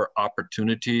 look for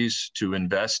opportunities to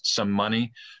invest some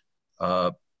money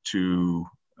to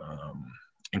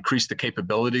increase the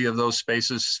capability of those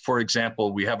spaces. For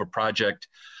example, we have a project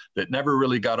that never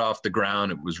really got off the ground.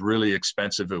 It was really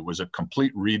expensive. It was a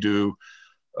complete redo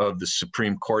of the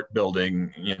Supreme Court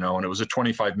building, and it was a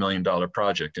 $25 million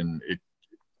project, and it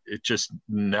just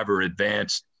never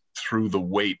advanced through the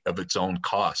weight of its own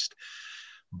cost.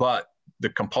 But the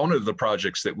component of the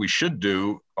projects that we should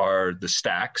do are the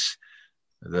stacks,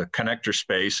 the connector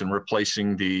space, and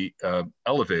replacing the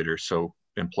elevator so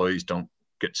employees don't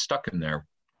get stuck in there.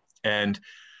 And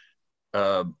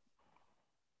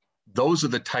those are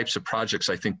the types of projects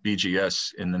I think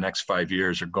BGS in the next 5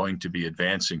 years are going to be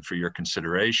advancing for your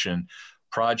consideration.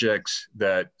 Projects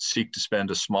that seek to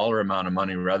spend a smaller amount of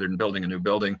money rather than building a new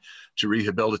building to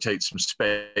rehabilitate some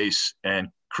space and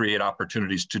create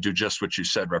opportunities to do just what you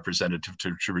said, Representative,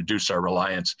 to reduce our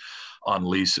reliance on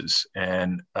leases.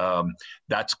 And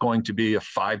that's going to be a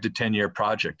 5 to 10 year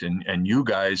project. And you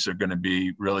guys are going to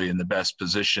be really in the best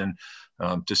position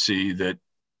to see that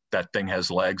that thing has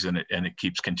legs and it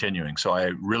keeps continuing. So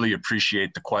I really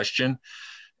appreciate the question.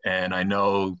 And I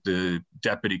know the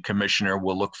Deputy Commissioner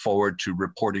will look forward to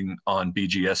reporting on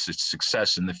BGS's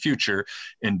success in the future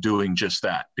in doing just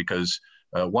that. Because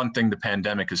one thing the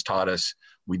pandemic has taught us,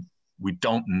 we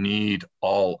don't need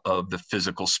all of the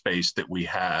physical space that we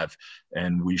have,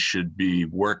 and we should be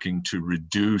working to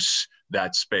reduce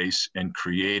that space and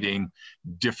creating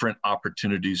different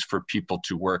opportunities for people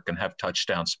to work and have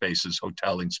touchdown spaces,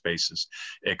 hoteling spaces,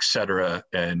 et cetera.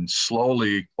 And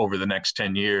slowly over the next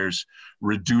 10 years,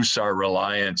 reduce our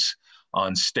reliance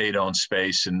on state-owned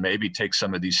space and maybe take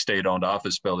some of these state-owned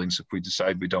office buildings if we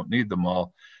decide we don't need them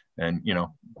all and, you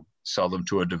know, sell them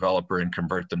to a developer and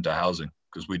convert them to housing,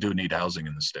 because we do need housing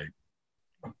in the state.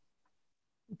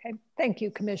 Okay, thank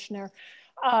you, Commissioner.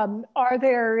 Are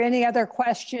there any other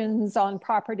questions on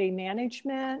property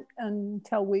management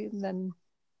until I'm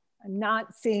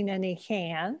not seeing any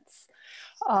hands.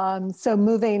 So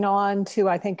moving on to,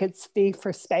 I think it's fee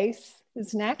for space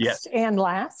is next. Yes. And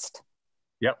last.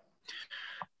 Yep.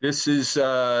 This is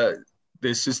our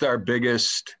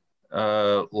biggest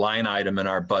line item in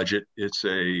our budget. It's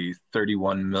a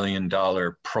 $31 million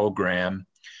program.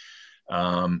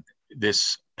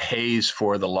 This pays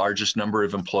for the largest number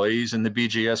of employees in the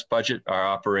BGS budget, our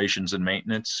operations and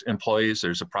maintenance employees.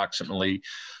 There's approximately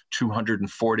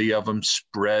 240 of them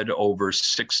spread over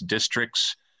 6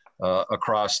 districts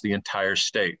across the entire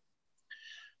state.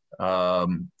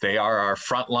 They are our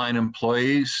frontline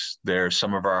employees. They're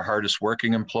some of our hardest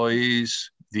working employees.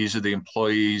 These are the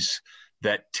employees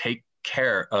that take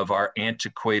care of our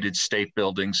antiquated state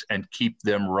buildings and keep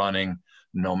them running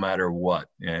no matter what.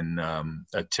 And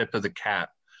a tip of the cap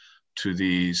to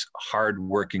these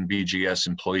hardworking BGS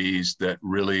employees that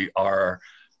really are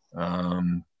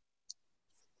the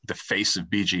face of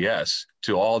BGS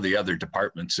to all the other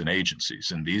departments and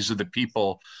agencies. And these are the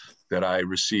people that I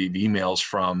receive emails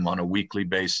from on a weekly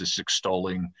basis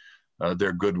extolling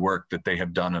their good work that they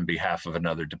have done on behalf of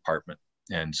another department.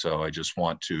 And so I just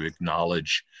want to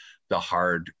acknowledge the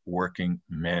hardworking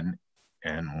men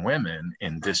and women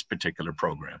in this particular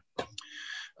program.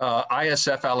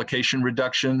 ISF allocation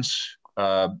reductions,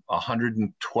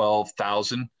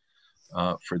 112,000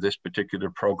 for this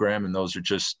particular program, and those are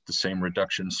just the same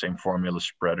reductions, same formula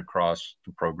spread across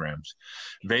the programs.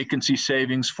 Vacancy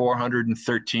savings,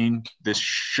 413. This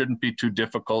shouldn't be too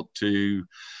difficult to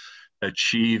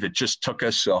achieve. It just took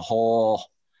us a whole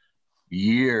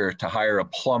year to hire a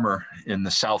plumber in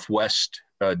the Southwest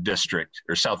district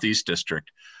or Southeast district.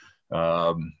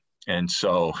 And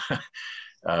so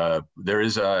there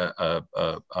is a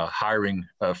hiring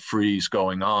freeze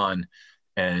going on,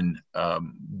 and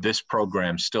this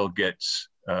program still gets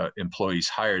employees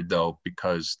hired though,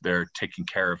 because they're taking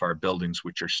care of our buildings,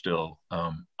 which are still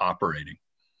operating.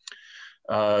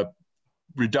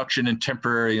 Reduction in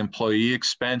temporary employee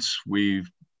expense.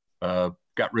 We've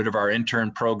got rid of our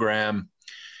intern program,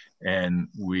 and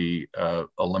we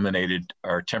eliminated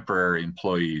our temporary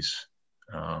employees.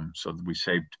 So we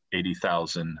saved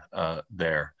 80,000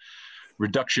 there.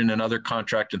 Reduction in other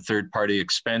contract and third-party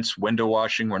expense. Window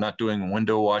washing, we're not doing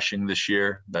window washing this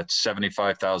year. That's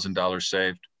 $75,000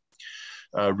 saved.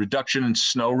 Reduction in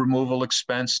snow removal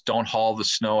expense. Don't haul the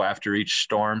snow after each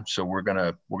storm. So we're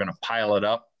gonna pile it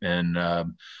up and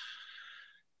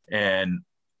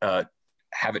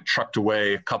have it trucked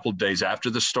away a couple of days after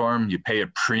the storm. You pay a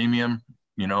premium,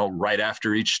 you know, right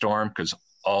after each storm, because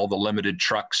all the limited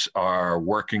trucks are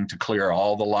working to clear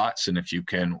all the lots. And if you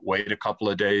can wait a couple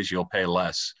of days, you'll pay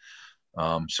less.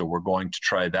 So we're going to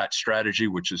try that strategy,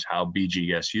 which is how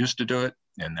BGS used to do it.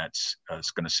 And that's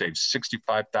it's going to save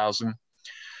 $65,000.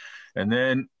 And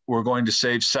then we're going to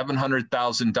save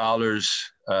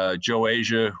 $700,000. Joe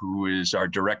Asia, who is our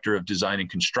Director of Design and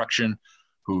Construction,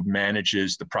 who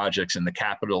manages the projects in the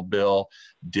capital bill,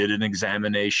 did an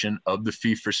examination of the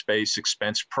fee-for-space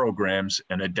expense programs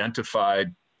and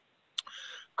identified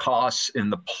costs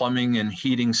in the plumbing and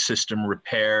heating system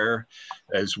repair,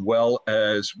 as well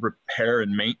as repair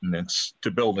and maintenance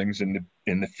to buildings in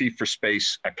the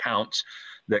fee-for-space accounts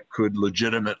that could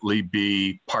legitimately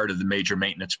be part of the major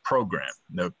maintenance program.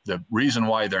 The reason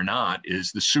why they're not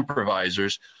is the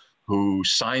supervisors who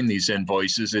sign these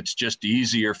invoices, it's just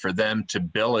easier for them to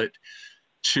bill it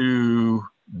to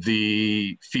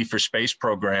the fee-for-space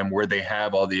program where they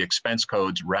have all the expense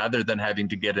codes, rather than having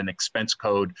to get an expense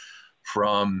code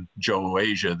from Joe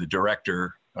Asia, the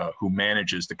director who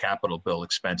manages the capital bill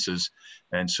expenses.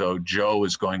 And so Joe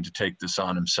is going to take this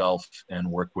on himself and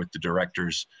work with the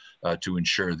directors to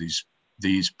ensure these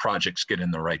projects get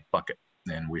in the right bucket.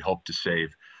 And we hope to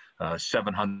save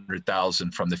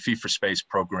 $700,000 from the fee-for-space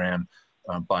program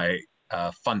by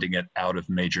funding it out of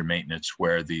major maintenance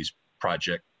where these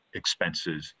project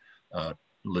expenses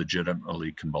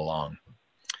legitimately can belong.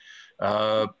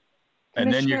 And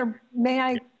then may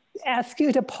I ask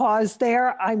you to pause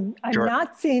there? I'm Sure.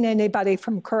 not seeing anybody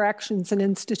from corrections and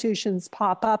institutions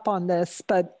pop up on this,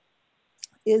 but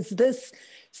is this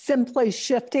simply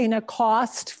shifting a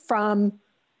cost from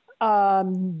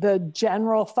the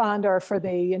general fund or for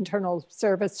the internal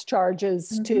service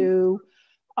charges to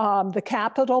the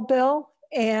capital bill?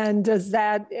 And does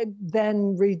that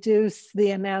then reduce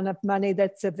the amount of money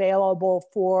that's available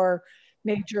for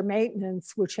major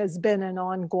maintenance, which has been an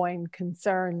ongoing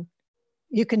concern?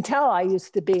 You can tell I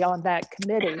used to be on that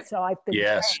committee, so I've been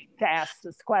trained to ask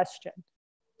this question.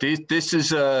 This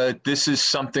is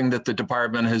something that the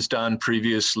department has done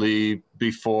previously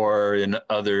before in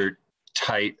other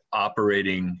tight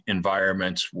operating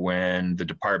environments when the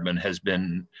department has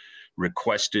been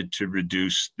requested to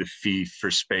reduce the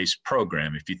fee-for-space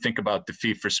program. If you think about the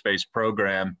fee-for-space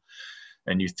program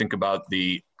and you think about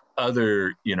the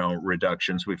other,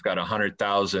 reductions, we've got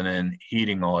 $100,000 in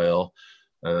heating oil,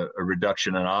 a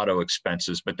reduction in auto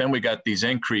expenses, but then we got these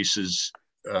increases,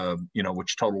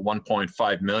 which total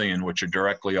 1.5 million, which are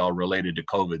directly all related to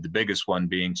COVID, the biggest one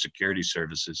being security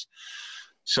services.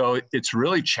 So it's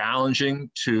really challenging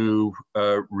to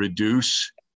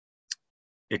reduce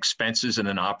expenses in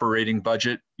an operating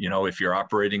budget. If your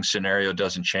operating scenario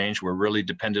doesn't change, we're really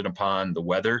dependent upon the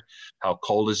weather. How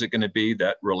cold is it going to be?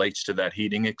 That relates to that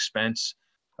heating expense.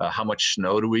 How much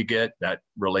snow do we get? That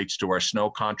relates to our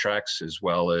snow contracts, as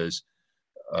well as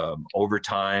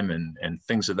overtime and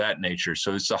things of that nature.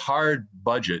 So it's a hard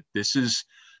budget. This is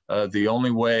the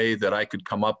only way that I could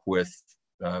come up with,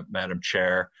 Madam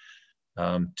Chair,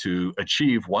 to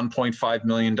achieve $1.5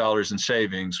 million in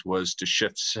savings was to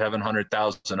shift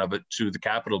 $700,000 of it to the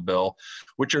capital bill,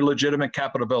 which are legitimate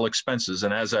capital bill expenses.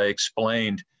 And as I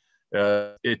explained,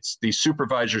 it's the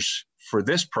supervisors for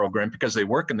this program, because they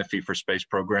work in the fee-for-space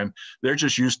program, they're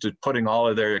just used to putting all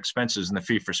of their expenses in the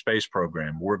fee-for-space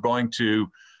program. We're going to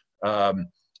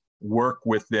work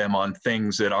with them on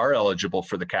things that are eligible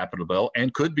for the capital bill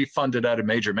and could be funded out of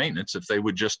major maintenance if they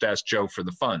would just ask Joe for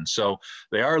the funds. So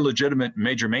they are legitimate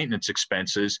major maintenance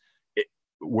expenses.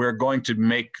 We're going to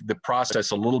make the process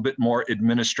a little bit more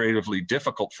administratively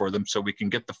difficult for them so we can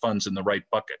get the funds in the right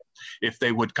bucket. If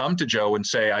they would come to Joe and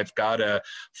say, I've got a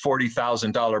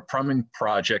 $40,000 plumbing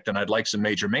project and I'd like some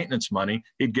major maintenance money,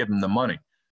 he'd give them the money.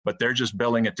 But they're just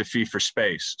billing it to fee for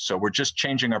space. So we're just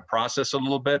changing our process a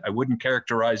little bit. I wouldn't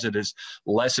characterize it as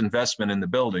less investment in the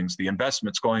buildings. The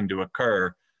investment's going to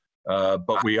occur,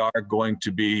 but we are going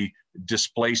to be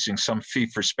displacing some fee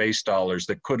for space dollars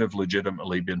that could have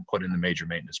legitimately been put in the major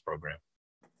maintenance program.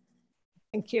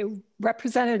 Thank you.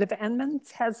 Representative Edmonds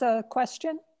has a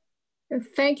question.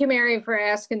 Thank you, Mary, for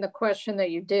asking the question that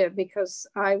you did, because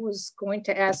I was going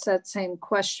to ask that same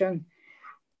question.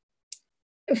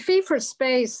 Fee for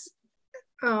space,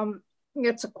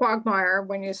 it's a quagmire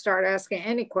when you start asking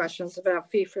any questions about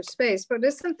fee for space, but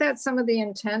isn't that some of the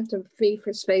intent of fee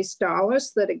for space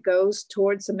dollars, that it goes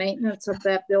towards the maintenance of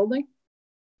that building?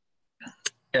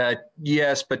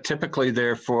 Yes, but typically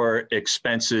they're for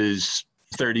expenses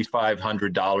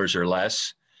 $3,500 or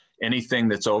less. Anything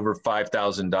that's over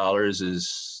 $5,000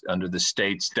 is, under the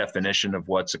state's definition of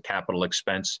what's a capital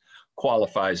expense,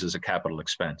 qualifies as a capital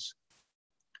expense.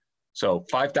 So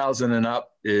 5,000 and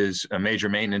up is a major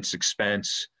maintenance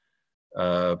expense.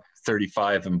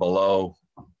 35 and below,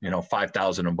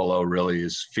 5,000 and below really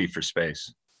is fee for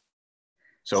space.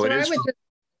 So it is.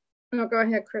 No, go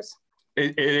ahead, Chris.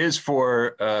 It is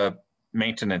for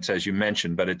maintenance, as you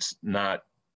mentioned, but it's not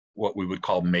what we would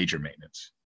call major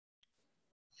maintenance.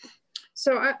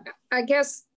 So I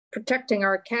guess protecting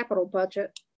our capital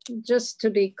budget, just to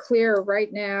be clear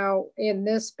right now in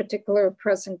this particular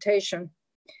presentation,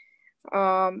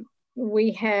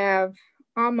 we have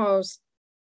almost,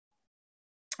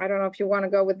 I don't know if you want to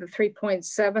go with the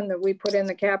 3.7 that we put in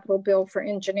the capital bill for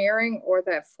engineering, or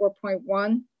that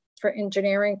 4.1 for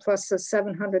engineering plus the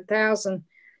 700,000.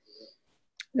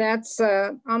 That's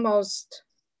almost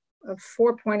a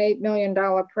 $4.8 million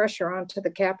pressure onto the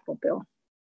capital bill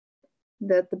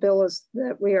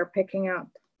that we are picking up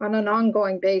on an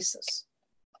ongoing basis.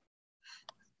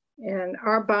 And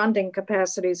our bonding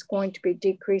capacity is going to be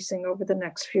decreasing over the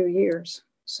next few years.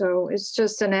 So it's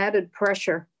just an added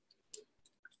pressure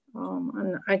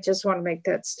And I just want to make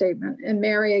that statement. And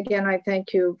Mary, again, I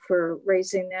thank you for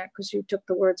raising that because you took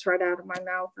the words right out of my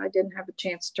mouth. I didn't have a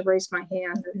chance to raise my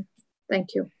hand, and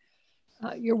thank you.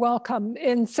 You're welcome.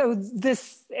 And so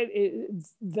this,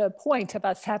 the point of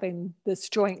us having this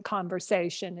joint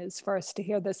conversation is for us to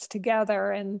hear this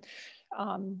together. And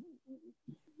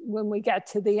when we get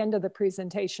to the end of the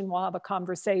presentation, we'll have a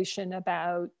conversation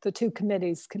about the two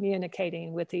committees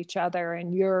communicating with each other,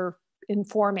 and you're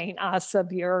informing us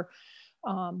of your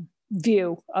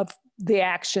view of the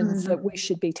actions that we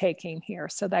should be taking here.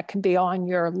 So that can be on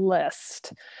your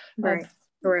list. Right,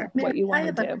 correct. What you want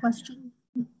to do. I have a question.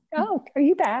 Oh, are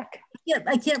you back? Yeah,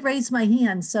 I can't raise my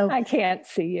hand, so. I can't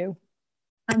see you.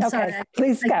 I'm sorry.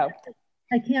 Please go.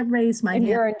 I can't raise my hand.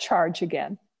 You're in charge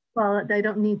again. Well, I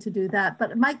don't need to do that.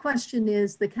 But my question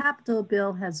is, the capital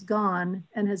bill has gone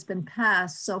and has been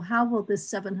passed. So how will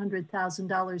this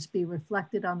 $700,000 be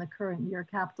reflected on the current year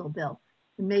capital bill?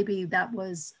 And maybe that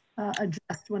was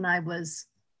addressed when I was.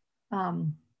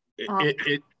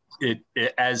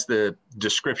 As the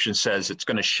description says, it's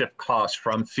going to shift costs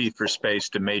from fee for space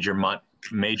to major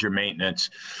maintenance.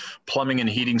 Plumbing and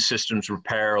heating systems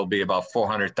repair will be about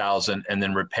 400,000, and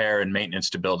then repair and maintenance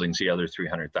to buildings, the other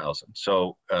 300,000.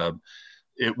 So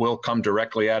it will come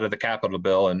directly out of the capital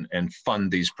bill and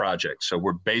fund these projects. So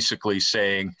we're basically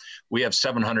saying we have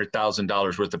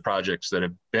 $700,000 worth of projects that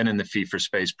have been in the fee for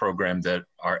space program that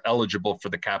are eligible for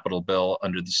the capital bill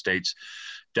under the state's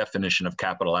definition of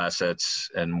capital assets,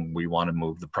 and we want to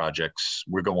move the projects.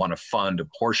 We're going to want to fund a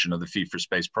portion of the fee for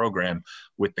space program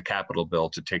with the capital bill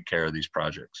to take care of these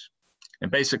projects. And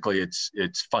basically it's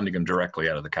funding them directly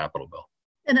out of the capital bill.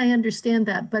 And I understand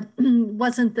that, but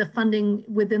wasn't the funding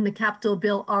within the capital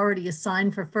bill already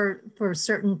assigned for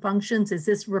certain functions? Is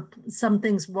this some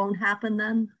things won't happen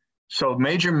then? So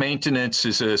major maintenance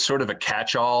is a sort of a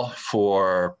catch-all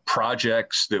for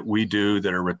projects that we do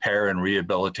that are repair and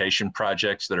rehabilitation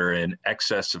projects that are in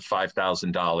excess of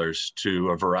 $5,000 to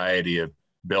a variety of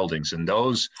buildings. And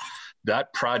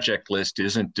that project list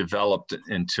isn't developed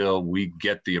until we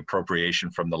get the appropriation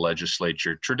from the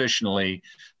legislature, traditionally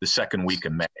the second week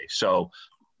of May. So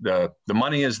the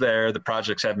money is there, the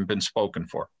projects haven't been spoken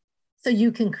for. So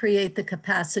you can create the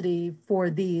capacity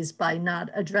for these by not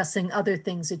addressing other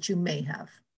things that you may have.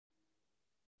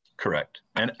 Correct.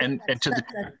 And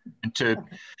to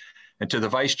the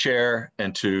vice chair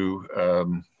and to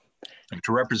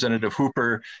Representative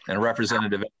Hooper and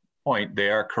Representative Point,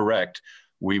 they are correct.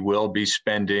 We will be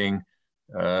spending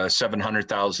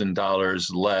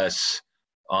 $700,000 less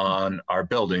on our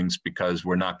buildings because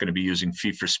we're not going to be using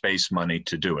fee for space money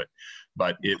to do it.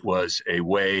 But it was a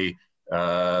way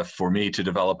for me to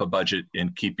develop a budget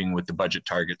in keeping with the budget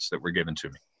targets that were given to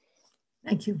me.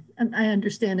 Thank you. And I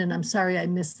understand, and I'm sorry I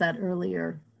missed that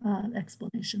earlier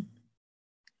explanation.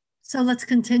 So let's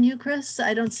continue, Chris.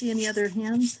 I don't see any other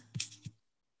hands.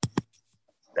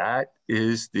 That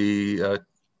is the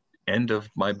end of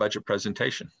my budget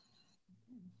presentation.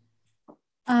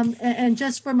 And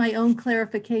just for my own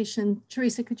clarification,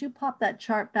 Teresa, could you pop that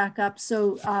chart back up?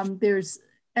 So there's,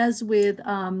 as with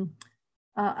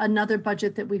another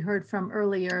budget that we heard from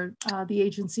earlier, the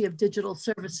Agency of Digital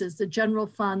Services, the general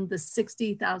fund, the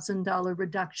 $60,000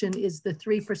 reduction is the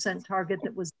 3% target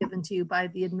that was given to you by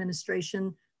the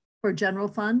administration for general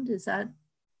fund, is that?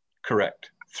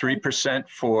 Correct. 3%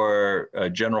 for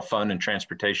general fund and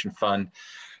transportation fund,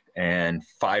 and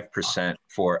 5%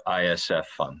 for ISF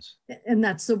funds. And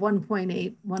that's the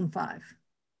 1.815.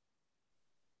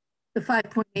 The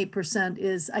 5.8%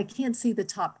 is, I can't see the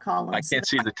top column. I can't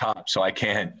see the top, so I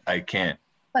can't.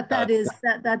 But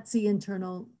that's the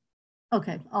internal.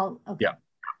 Okay, okay. Yeah.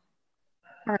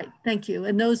 All right, thank you.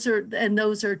 And those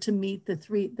are to meet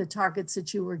the targets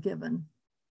that you were given.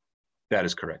 That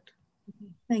is correct.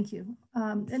 Thank you.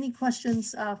 Any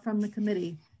questions from the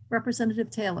committee? Representative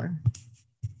Taylor.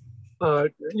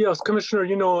 Yes, Commissioner,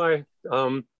 you know, I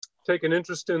take an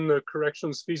interest in the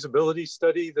corrections feasibility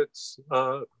study that's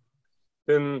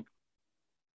there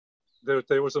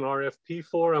was an RFP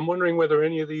for. I'm wondering whether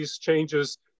any of these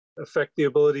changes affect the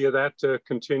ability of that to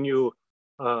continue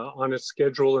on its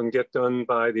schedule and get done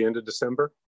by the end of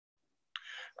December?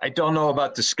 I don't know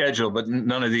about the schedule, but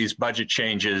none of these budget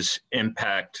changes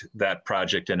impact that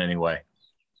project in any way.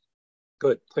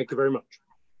 Good, thank you very much.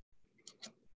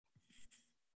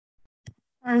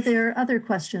 Are there other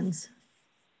questions?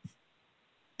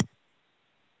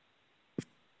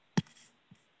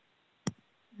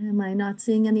 Am I not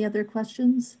seeing any other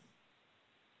questions?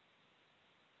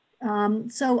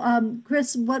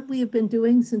 Chris, what we have been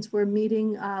doing since we're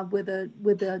meeting with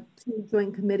the two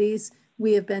joint committees,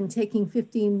 we have been taking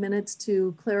 15 minutes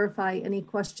to clarify any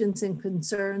questions and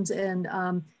concerns and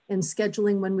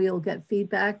scheduling when we'll get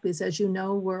feedback, because as you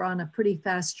know, we're on a pretty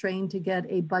fast train to get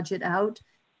a budget out.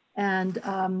 And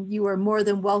you are more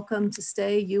than welcome to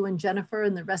stay, you and Jennifer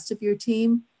and the rest of your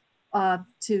team,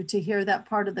 to hear that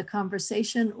part of the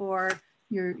conversation, or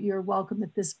you're welcome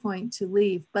at this point to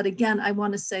leave. But again, I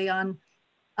want to say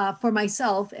for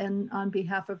myself and on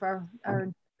behalf of our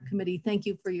committee, thank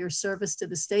you for your service to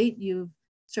the state. You've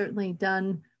certainly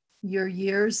done your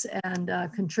years and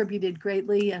contributed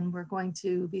greatly, and we're going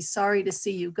to be sorry to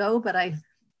see you go, but I'm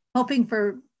hoping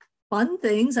for fun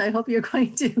things. I hope you're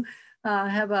going to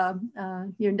have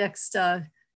your next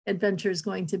adventure is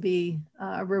going to be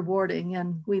rewarding,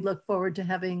 and we look forward to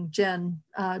having Jen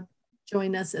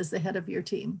join us as the head of your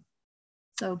team.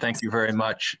 So thank you very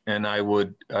much, and I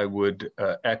would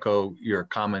echo your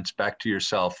comments back to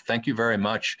yourself. Thank you very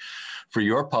much for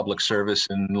your public service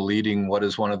in leading what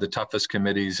is one of the toughest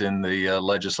committees in the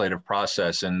legislative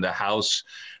process. And the House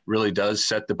really does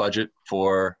set the budget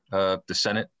for the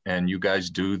Senate, and you guys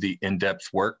do the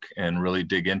in-depth work and really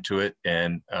dig into it.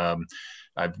 And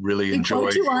I've really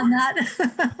enjoyed you on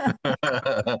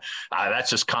that. That's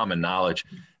just common knowledge.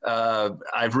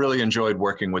 I've really enjoyed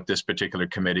working with this particular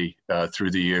committee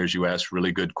through the years. You ask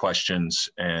really good questions,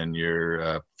 and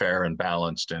you're fair and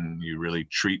balanced, and you really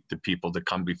treat the people that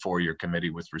come before your committee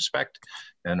with respect.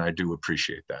 And I do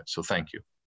appreciate that. So thank you.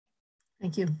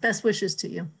 Thank you. Best wishes to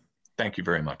you. Thank you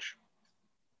very much.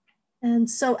 And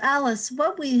so, Alice,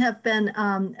 what we have been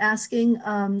asking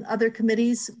other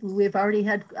committees, we've already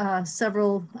had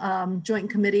several joint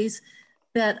committees,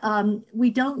 that we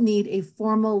don't need a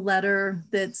formal letter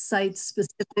that cites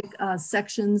specific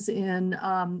sections in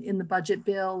the budget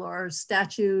bill or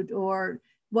statute, or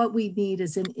what we need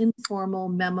is an informal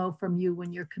memo from you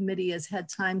when your committee has had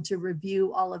time to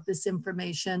review all of this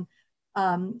information,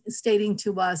 stating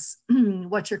to us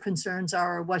what your concerns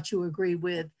are or what you agree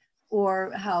with,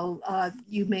 or how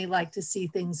you may like to see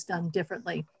things done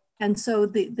differently. And so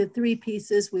the three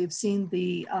pieces, we've seen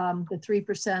the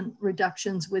 3%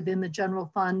 reductions within the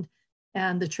general fund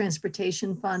and the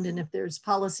transportation fund. And if there's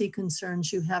policy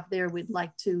concerns you have there, we'd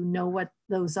like to know what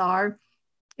those are.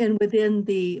 And within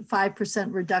the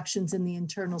 5% reductions in the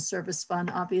internal service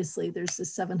fund, obviously there's a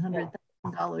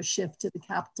 $700,000 shift to the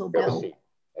capital bill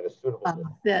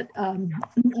that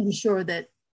I'm sure that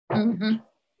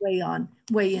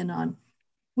weigh in on.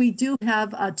 We do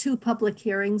have 2 public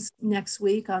hearings next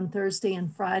week on Thursday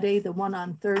and Friday. The one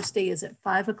on Thursday is at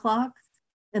 5 o'clock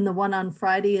and the one on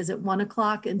Friday is at 1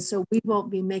 o'clock. And so we won't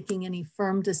be making any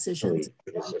firm decisions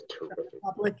in the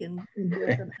public and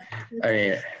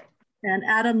and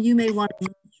Adam, you may want to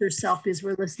mute yourself because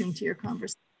we're listening to your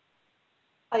conversation.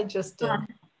 I just did.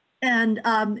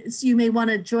 So you may want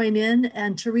to join in,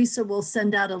 and Teresa will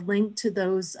send out a link to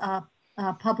those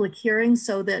public hearings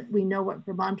so that we know what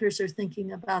Vermonters are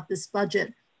thinking about this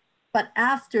budget. But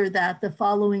after that, the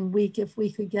following week, if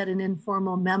we could get an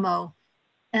informal memo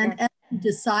and as we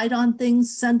decide on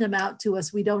things, send them out to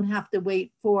us. We don't have to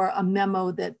wait for a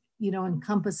memo that, you know,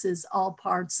 encompasses all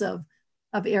parts of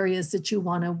areas that you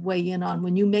want to weigh in on.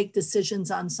 When you make decisions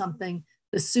on something,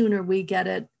 the sooner we get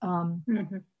it,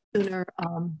 sooner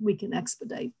we can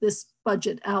expedite this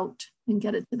budget out and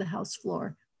get it to the House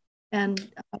floor.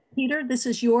 And Peter, this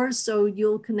is yours, so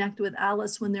you'll connect with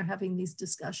Alice when they're having these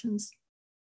discussions.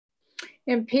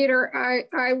 And Peter,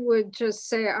 I would just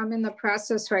say I'm in the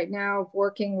process right now of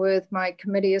working with my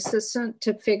committee assistant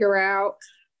to figure out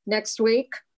next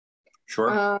week.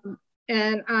 Sure.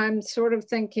 And I'm sort of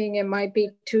thinking it might be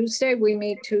Tuesday. We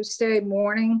meet Tuesday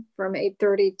morning from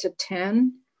 8:30 to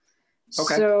 10.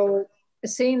 Okay. So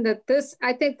seeing that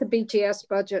I think the BGS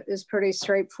budget is pretty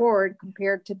straightforward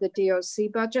compared to the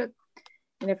DOC budget.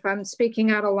 And if I'm speaking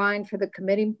out of line for the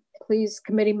committee, please,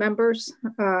 committee members,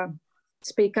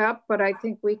 speak up. But I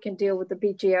think we can deal with the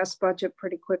BGS budget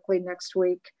pretty quickly next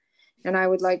week. And I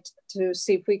would like to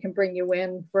see if we can bring you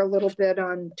in for a little bit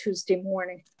on Tuesday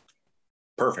morning.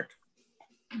 Perfect.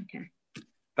 Okay.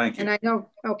 Thank you. And I know,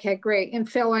 okay, great. And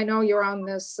Phil, I know you're on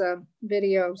this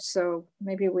video, so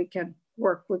maybe we can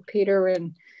work with Peter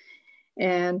and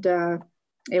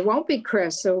it won't be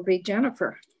Chris, it'll be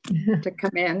Jennifer to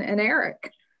come in, and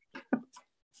Eric.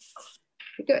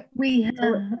 Good. We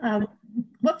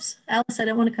whoops, Alice, I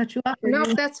don't want to cut you off. No,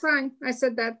 that's fine. I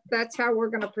said that's how we're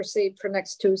going to proceed for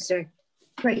next Tuesday.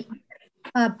 Great.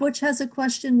 Butch has a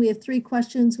question. We have 3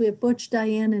 questions. We have Butch,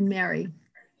 Diane, and Mary.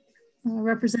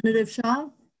 Representative Shaw.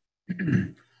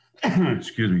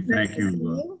 Excuse me. Thank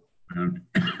you.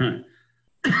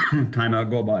 Time out,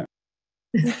 go by.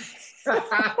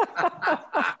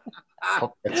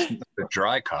 Hope that's not a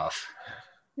dry cough.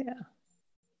 Yeah.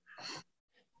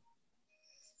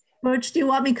 Butch, do you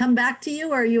want me to come back to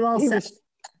you, or are you all set?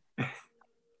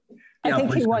 I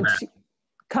think he wants to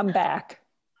come back.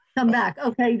 Come back.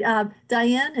 Okay,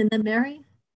 Diane and then Mary.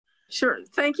 Sure.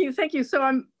 Thank you. Thank you. So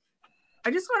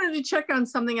I just wanted to check on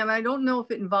something, and I don't know if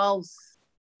it involves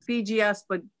BGS,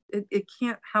 but it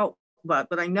can't help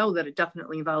but I know that it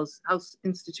definitely involves house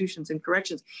institutions and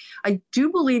corrections. I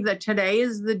do believe that today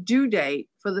is the due date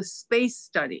for the space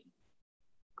study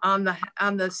on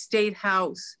the State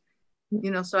House.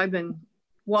 You know, so I've been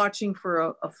watching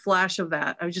for a flash of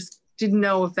that. I just didn't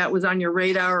know if that was on your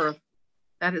radar, or if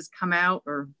that has come out,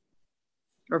 or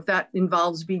if that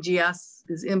involves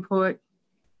BGS's input.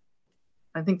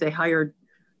 I think they hired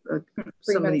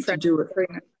somebody to do it.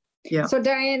 Yeah. So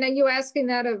Diane, are you asking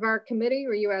that of our committee,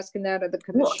 or are you asking that of the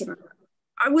commissioner?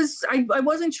 Well, I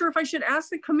wasn't sure if I should ask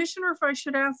the commissioner or if I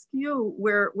should ask you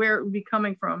where it would be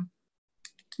coming from.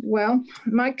 Well,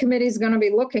 my committee is going to be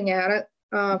looking at it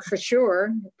for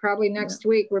sure. Probably next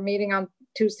week. We're meeting on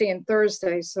Tuesday and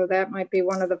Thursday, so that might be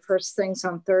one of the first things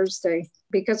on Thursday,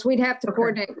 because we'd have to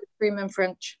coordinate with Freeman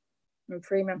French and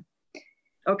Freeman.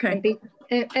 Okay.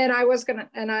 And I was gonna,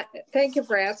 and I thank you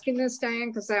for asking this, Diane,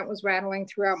 because that was rattling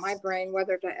throughout my brain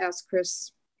whether to ask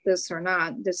Chris this or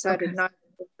not. Decided not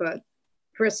to, but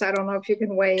Chris, I don't know if you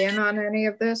can weigh in on any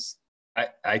of this.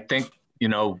 I think, you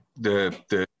know, the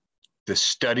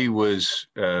study was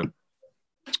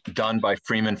done by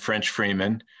Freeman French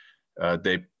Freeman.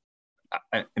 We're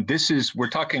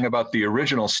talking about the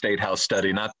original State House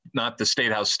study, not the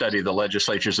State House study the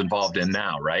legislature's involved in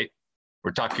now, right? We're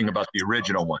talking about the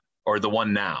original one, or the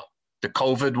one now, the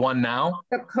COVID one now.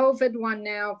 The COVID one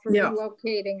now for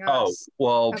relocating us. Oh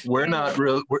well, we're not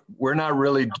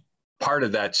really part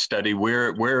of that study.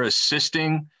 We're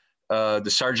assisting the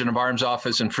Sergeant of Arms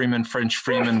Office and Freeman French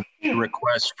Freeman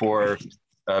request for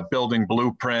building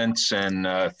blueprints and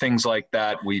things like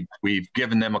that. We've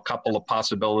given them a couple of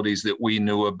possibilities that we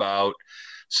knew about,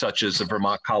 such as the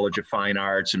Vermont College of Fine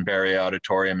Arts and Barry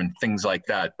Auditorium and things like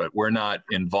that. But we're not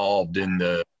involved in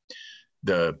the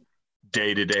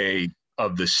day-to-day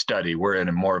of the study. We're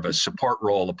in more of a support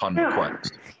role upon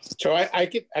request. So I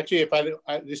could actually,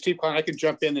 this Steve Klein, I can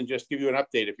jump in and just give you an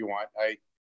update if you want.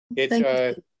 It's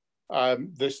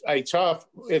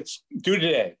due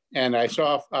today, and I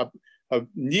saw a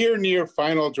near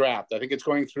final draft. I think it's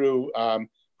going through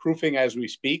proofing as we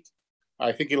speak.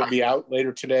 I think it'll be out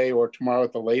later today or tomorrow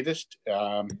at the latest.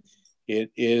 It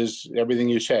is everything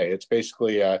you say. It's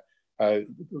basically a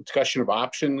discussion of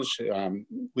options,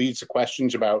 leads to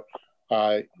questions about,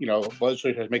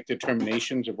 legislators make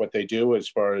determinations of what they do as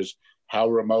far as how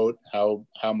remote, how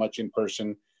much in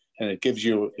person, and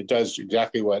it does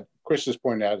exactly what Chris has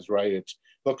pointed out is right. It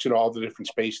looks at all the different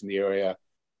space in the area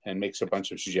and makes a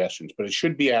bunch of suggestions, but it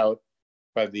should be out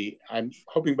I'm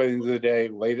hoping by the end of the day.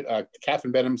 Later,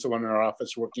 Catherine Benham's the one in our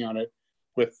office working on it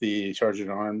with the Sergeant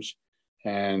at Arms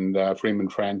and Freeman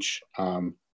French.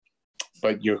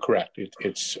 But you're correct.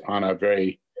 It's on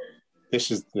this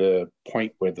is the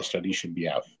point where the study should be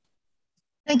out.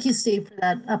 Thank you, Steve, for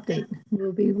that update.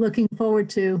 We'll be looking forward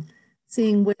to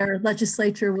seeing where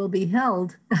legislature will be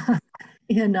held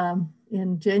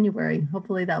in January.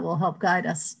 Hopefully that will help guide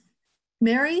us.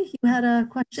 Mary, you had a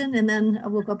question, and then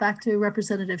we'll go back to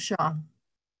Representative Shaw.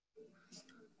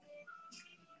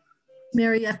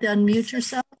 Mary, you have to unmute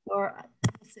yourself, or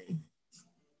let's see.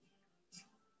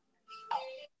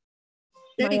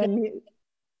 There you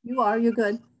go. You're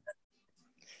good.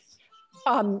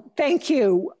 Thank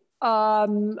you.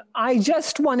 I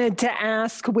just wanted to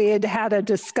ask, we had a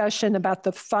discussion about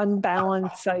the fund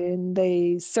balance in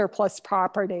the surplus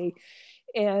property,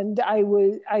 and I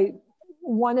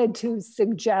wanted to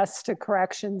suggest to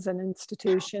corrections and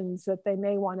institutions that they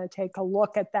may want to take a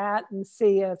look at that and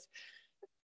see if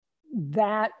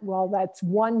that, well, that's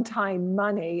one-time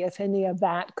money, if any of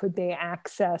that could be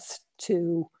accessed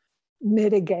to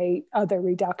mitigate other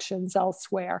reductions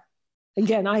elsewhere.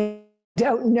 Again, I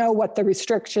don't know what the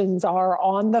restrictions are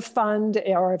on the fund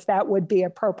or if that would be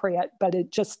appropriate, but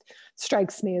it just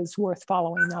strikes me as worth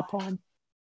following up on.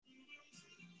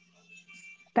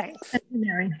 Thanks. Thank you,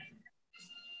 Mary.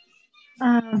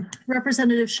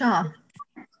 Representative Shaw.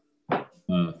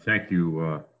 Thank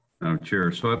you, Madam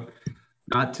Chair. So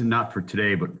not for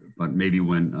today, but maybe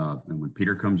when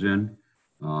Peter comes in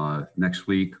next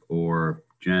week, or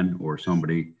Jen or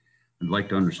somebody, I'd like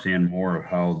to understand more of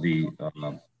how the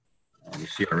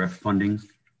CRF funding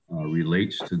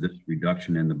relates to this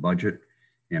reduction in the budget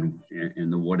and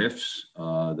the what ifs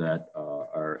that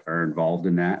are involved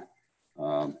in that.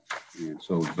 And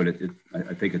so, but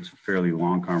I think it's a fairly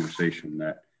long conversation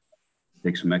that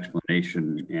take some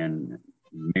explanation and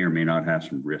may or may not have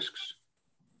some risks.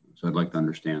 So I'd like to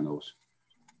understand those.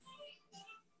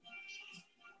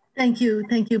 Thank you,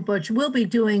 Butch. We'll be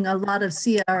doing a lot of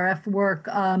CRF work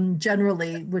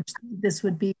generally, which this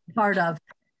would be part of,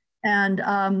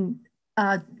 and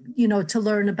you know, to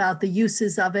learn about the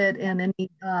uses of it and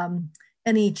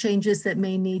any changes that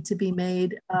may need to be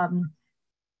made,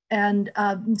 and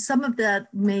some of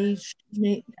that may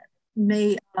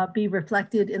be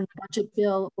reflected in the budget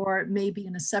bill, or it may be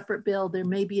in a separate bill. There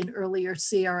may be an earlier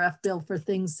CRF bill for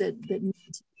things that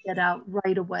need to get out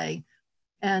right away.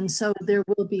 And so there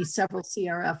will be several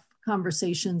CRF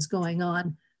conversations going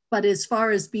on. But as far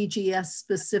as BGS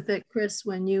specific, Chris,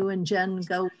 when you and Jen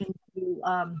go into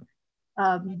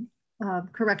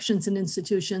corrections and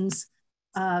institutions,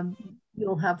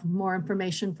 you'll have more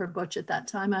information for Butch at that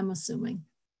time, I'm assuming.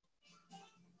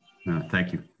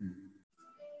 Thank you.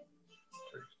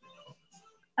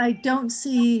 I don't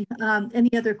see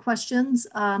any other questions.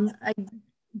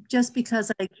 Just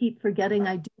because I keep forgetting,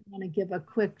 I do want to give a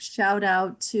quick shout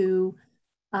out to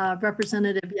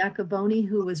Representative Iacoboni,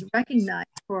 who was recognized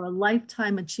for a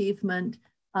lifetime achievement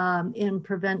in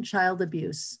prevent child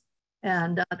abuse.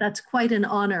 And that's quite an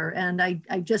honor. And I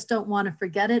just don't want to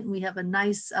forget it. And we have a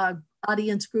nice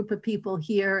audience group of people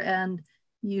here, and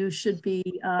you should be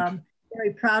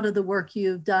very proud of the work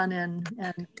you've done and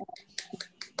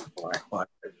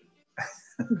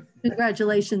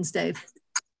congratulations, Dave.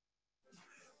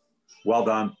 Well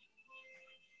done.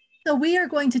 So we are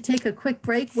going to take a quick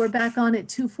break. We're back on at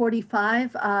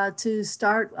 2:45 to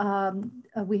start.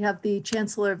 We have the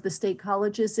Chancellor of the State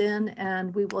Colleges in,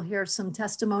 and we will hear some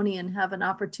testimony and have an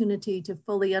opportunity to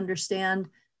fully understand.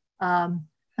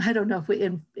 I don't know if we,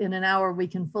 in an hour we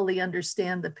can fully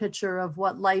understand the picture of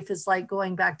what life is like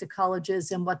going back to colleges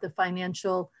and what the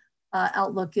financial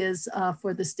outlook is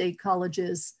for the state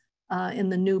colleges in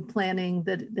the new planning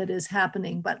that is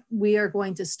happening. But we are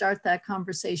going to start that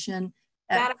conversation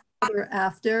after.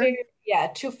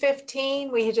 Yeah,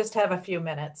 2:15. We just have a few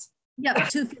minutes. Yeah,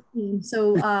 2:15.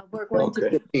 So we're going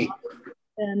to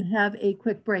and have a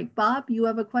quick break. Bob, you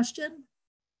have a question?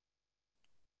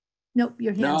 Nope,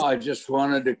 your hands. No, I just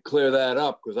wanted to clear that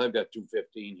up because I've got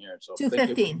 2:15 here. So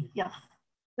 2:15. Yeah.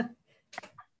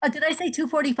 Did I say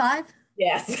 2:45?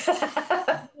 Yes.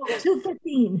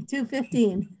 2:15.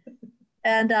 2:15.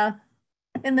 And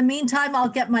in the meantime, I'll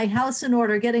get my house in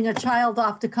order, getting a child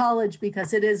off to college,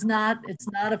 because it's not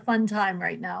a fun time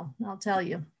right now, I'll tell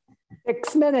you.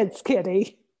 6 minutes,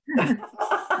 Kitty. What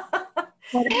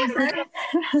is that?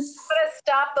 I'm gonna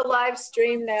stop the live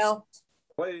stream now.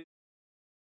 Please.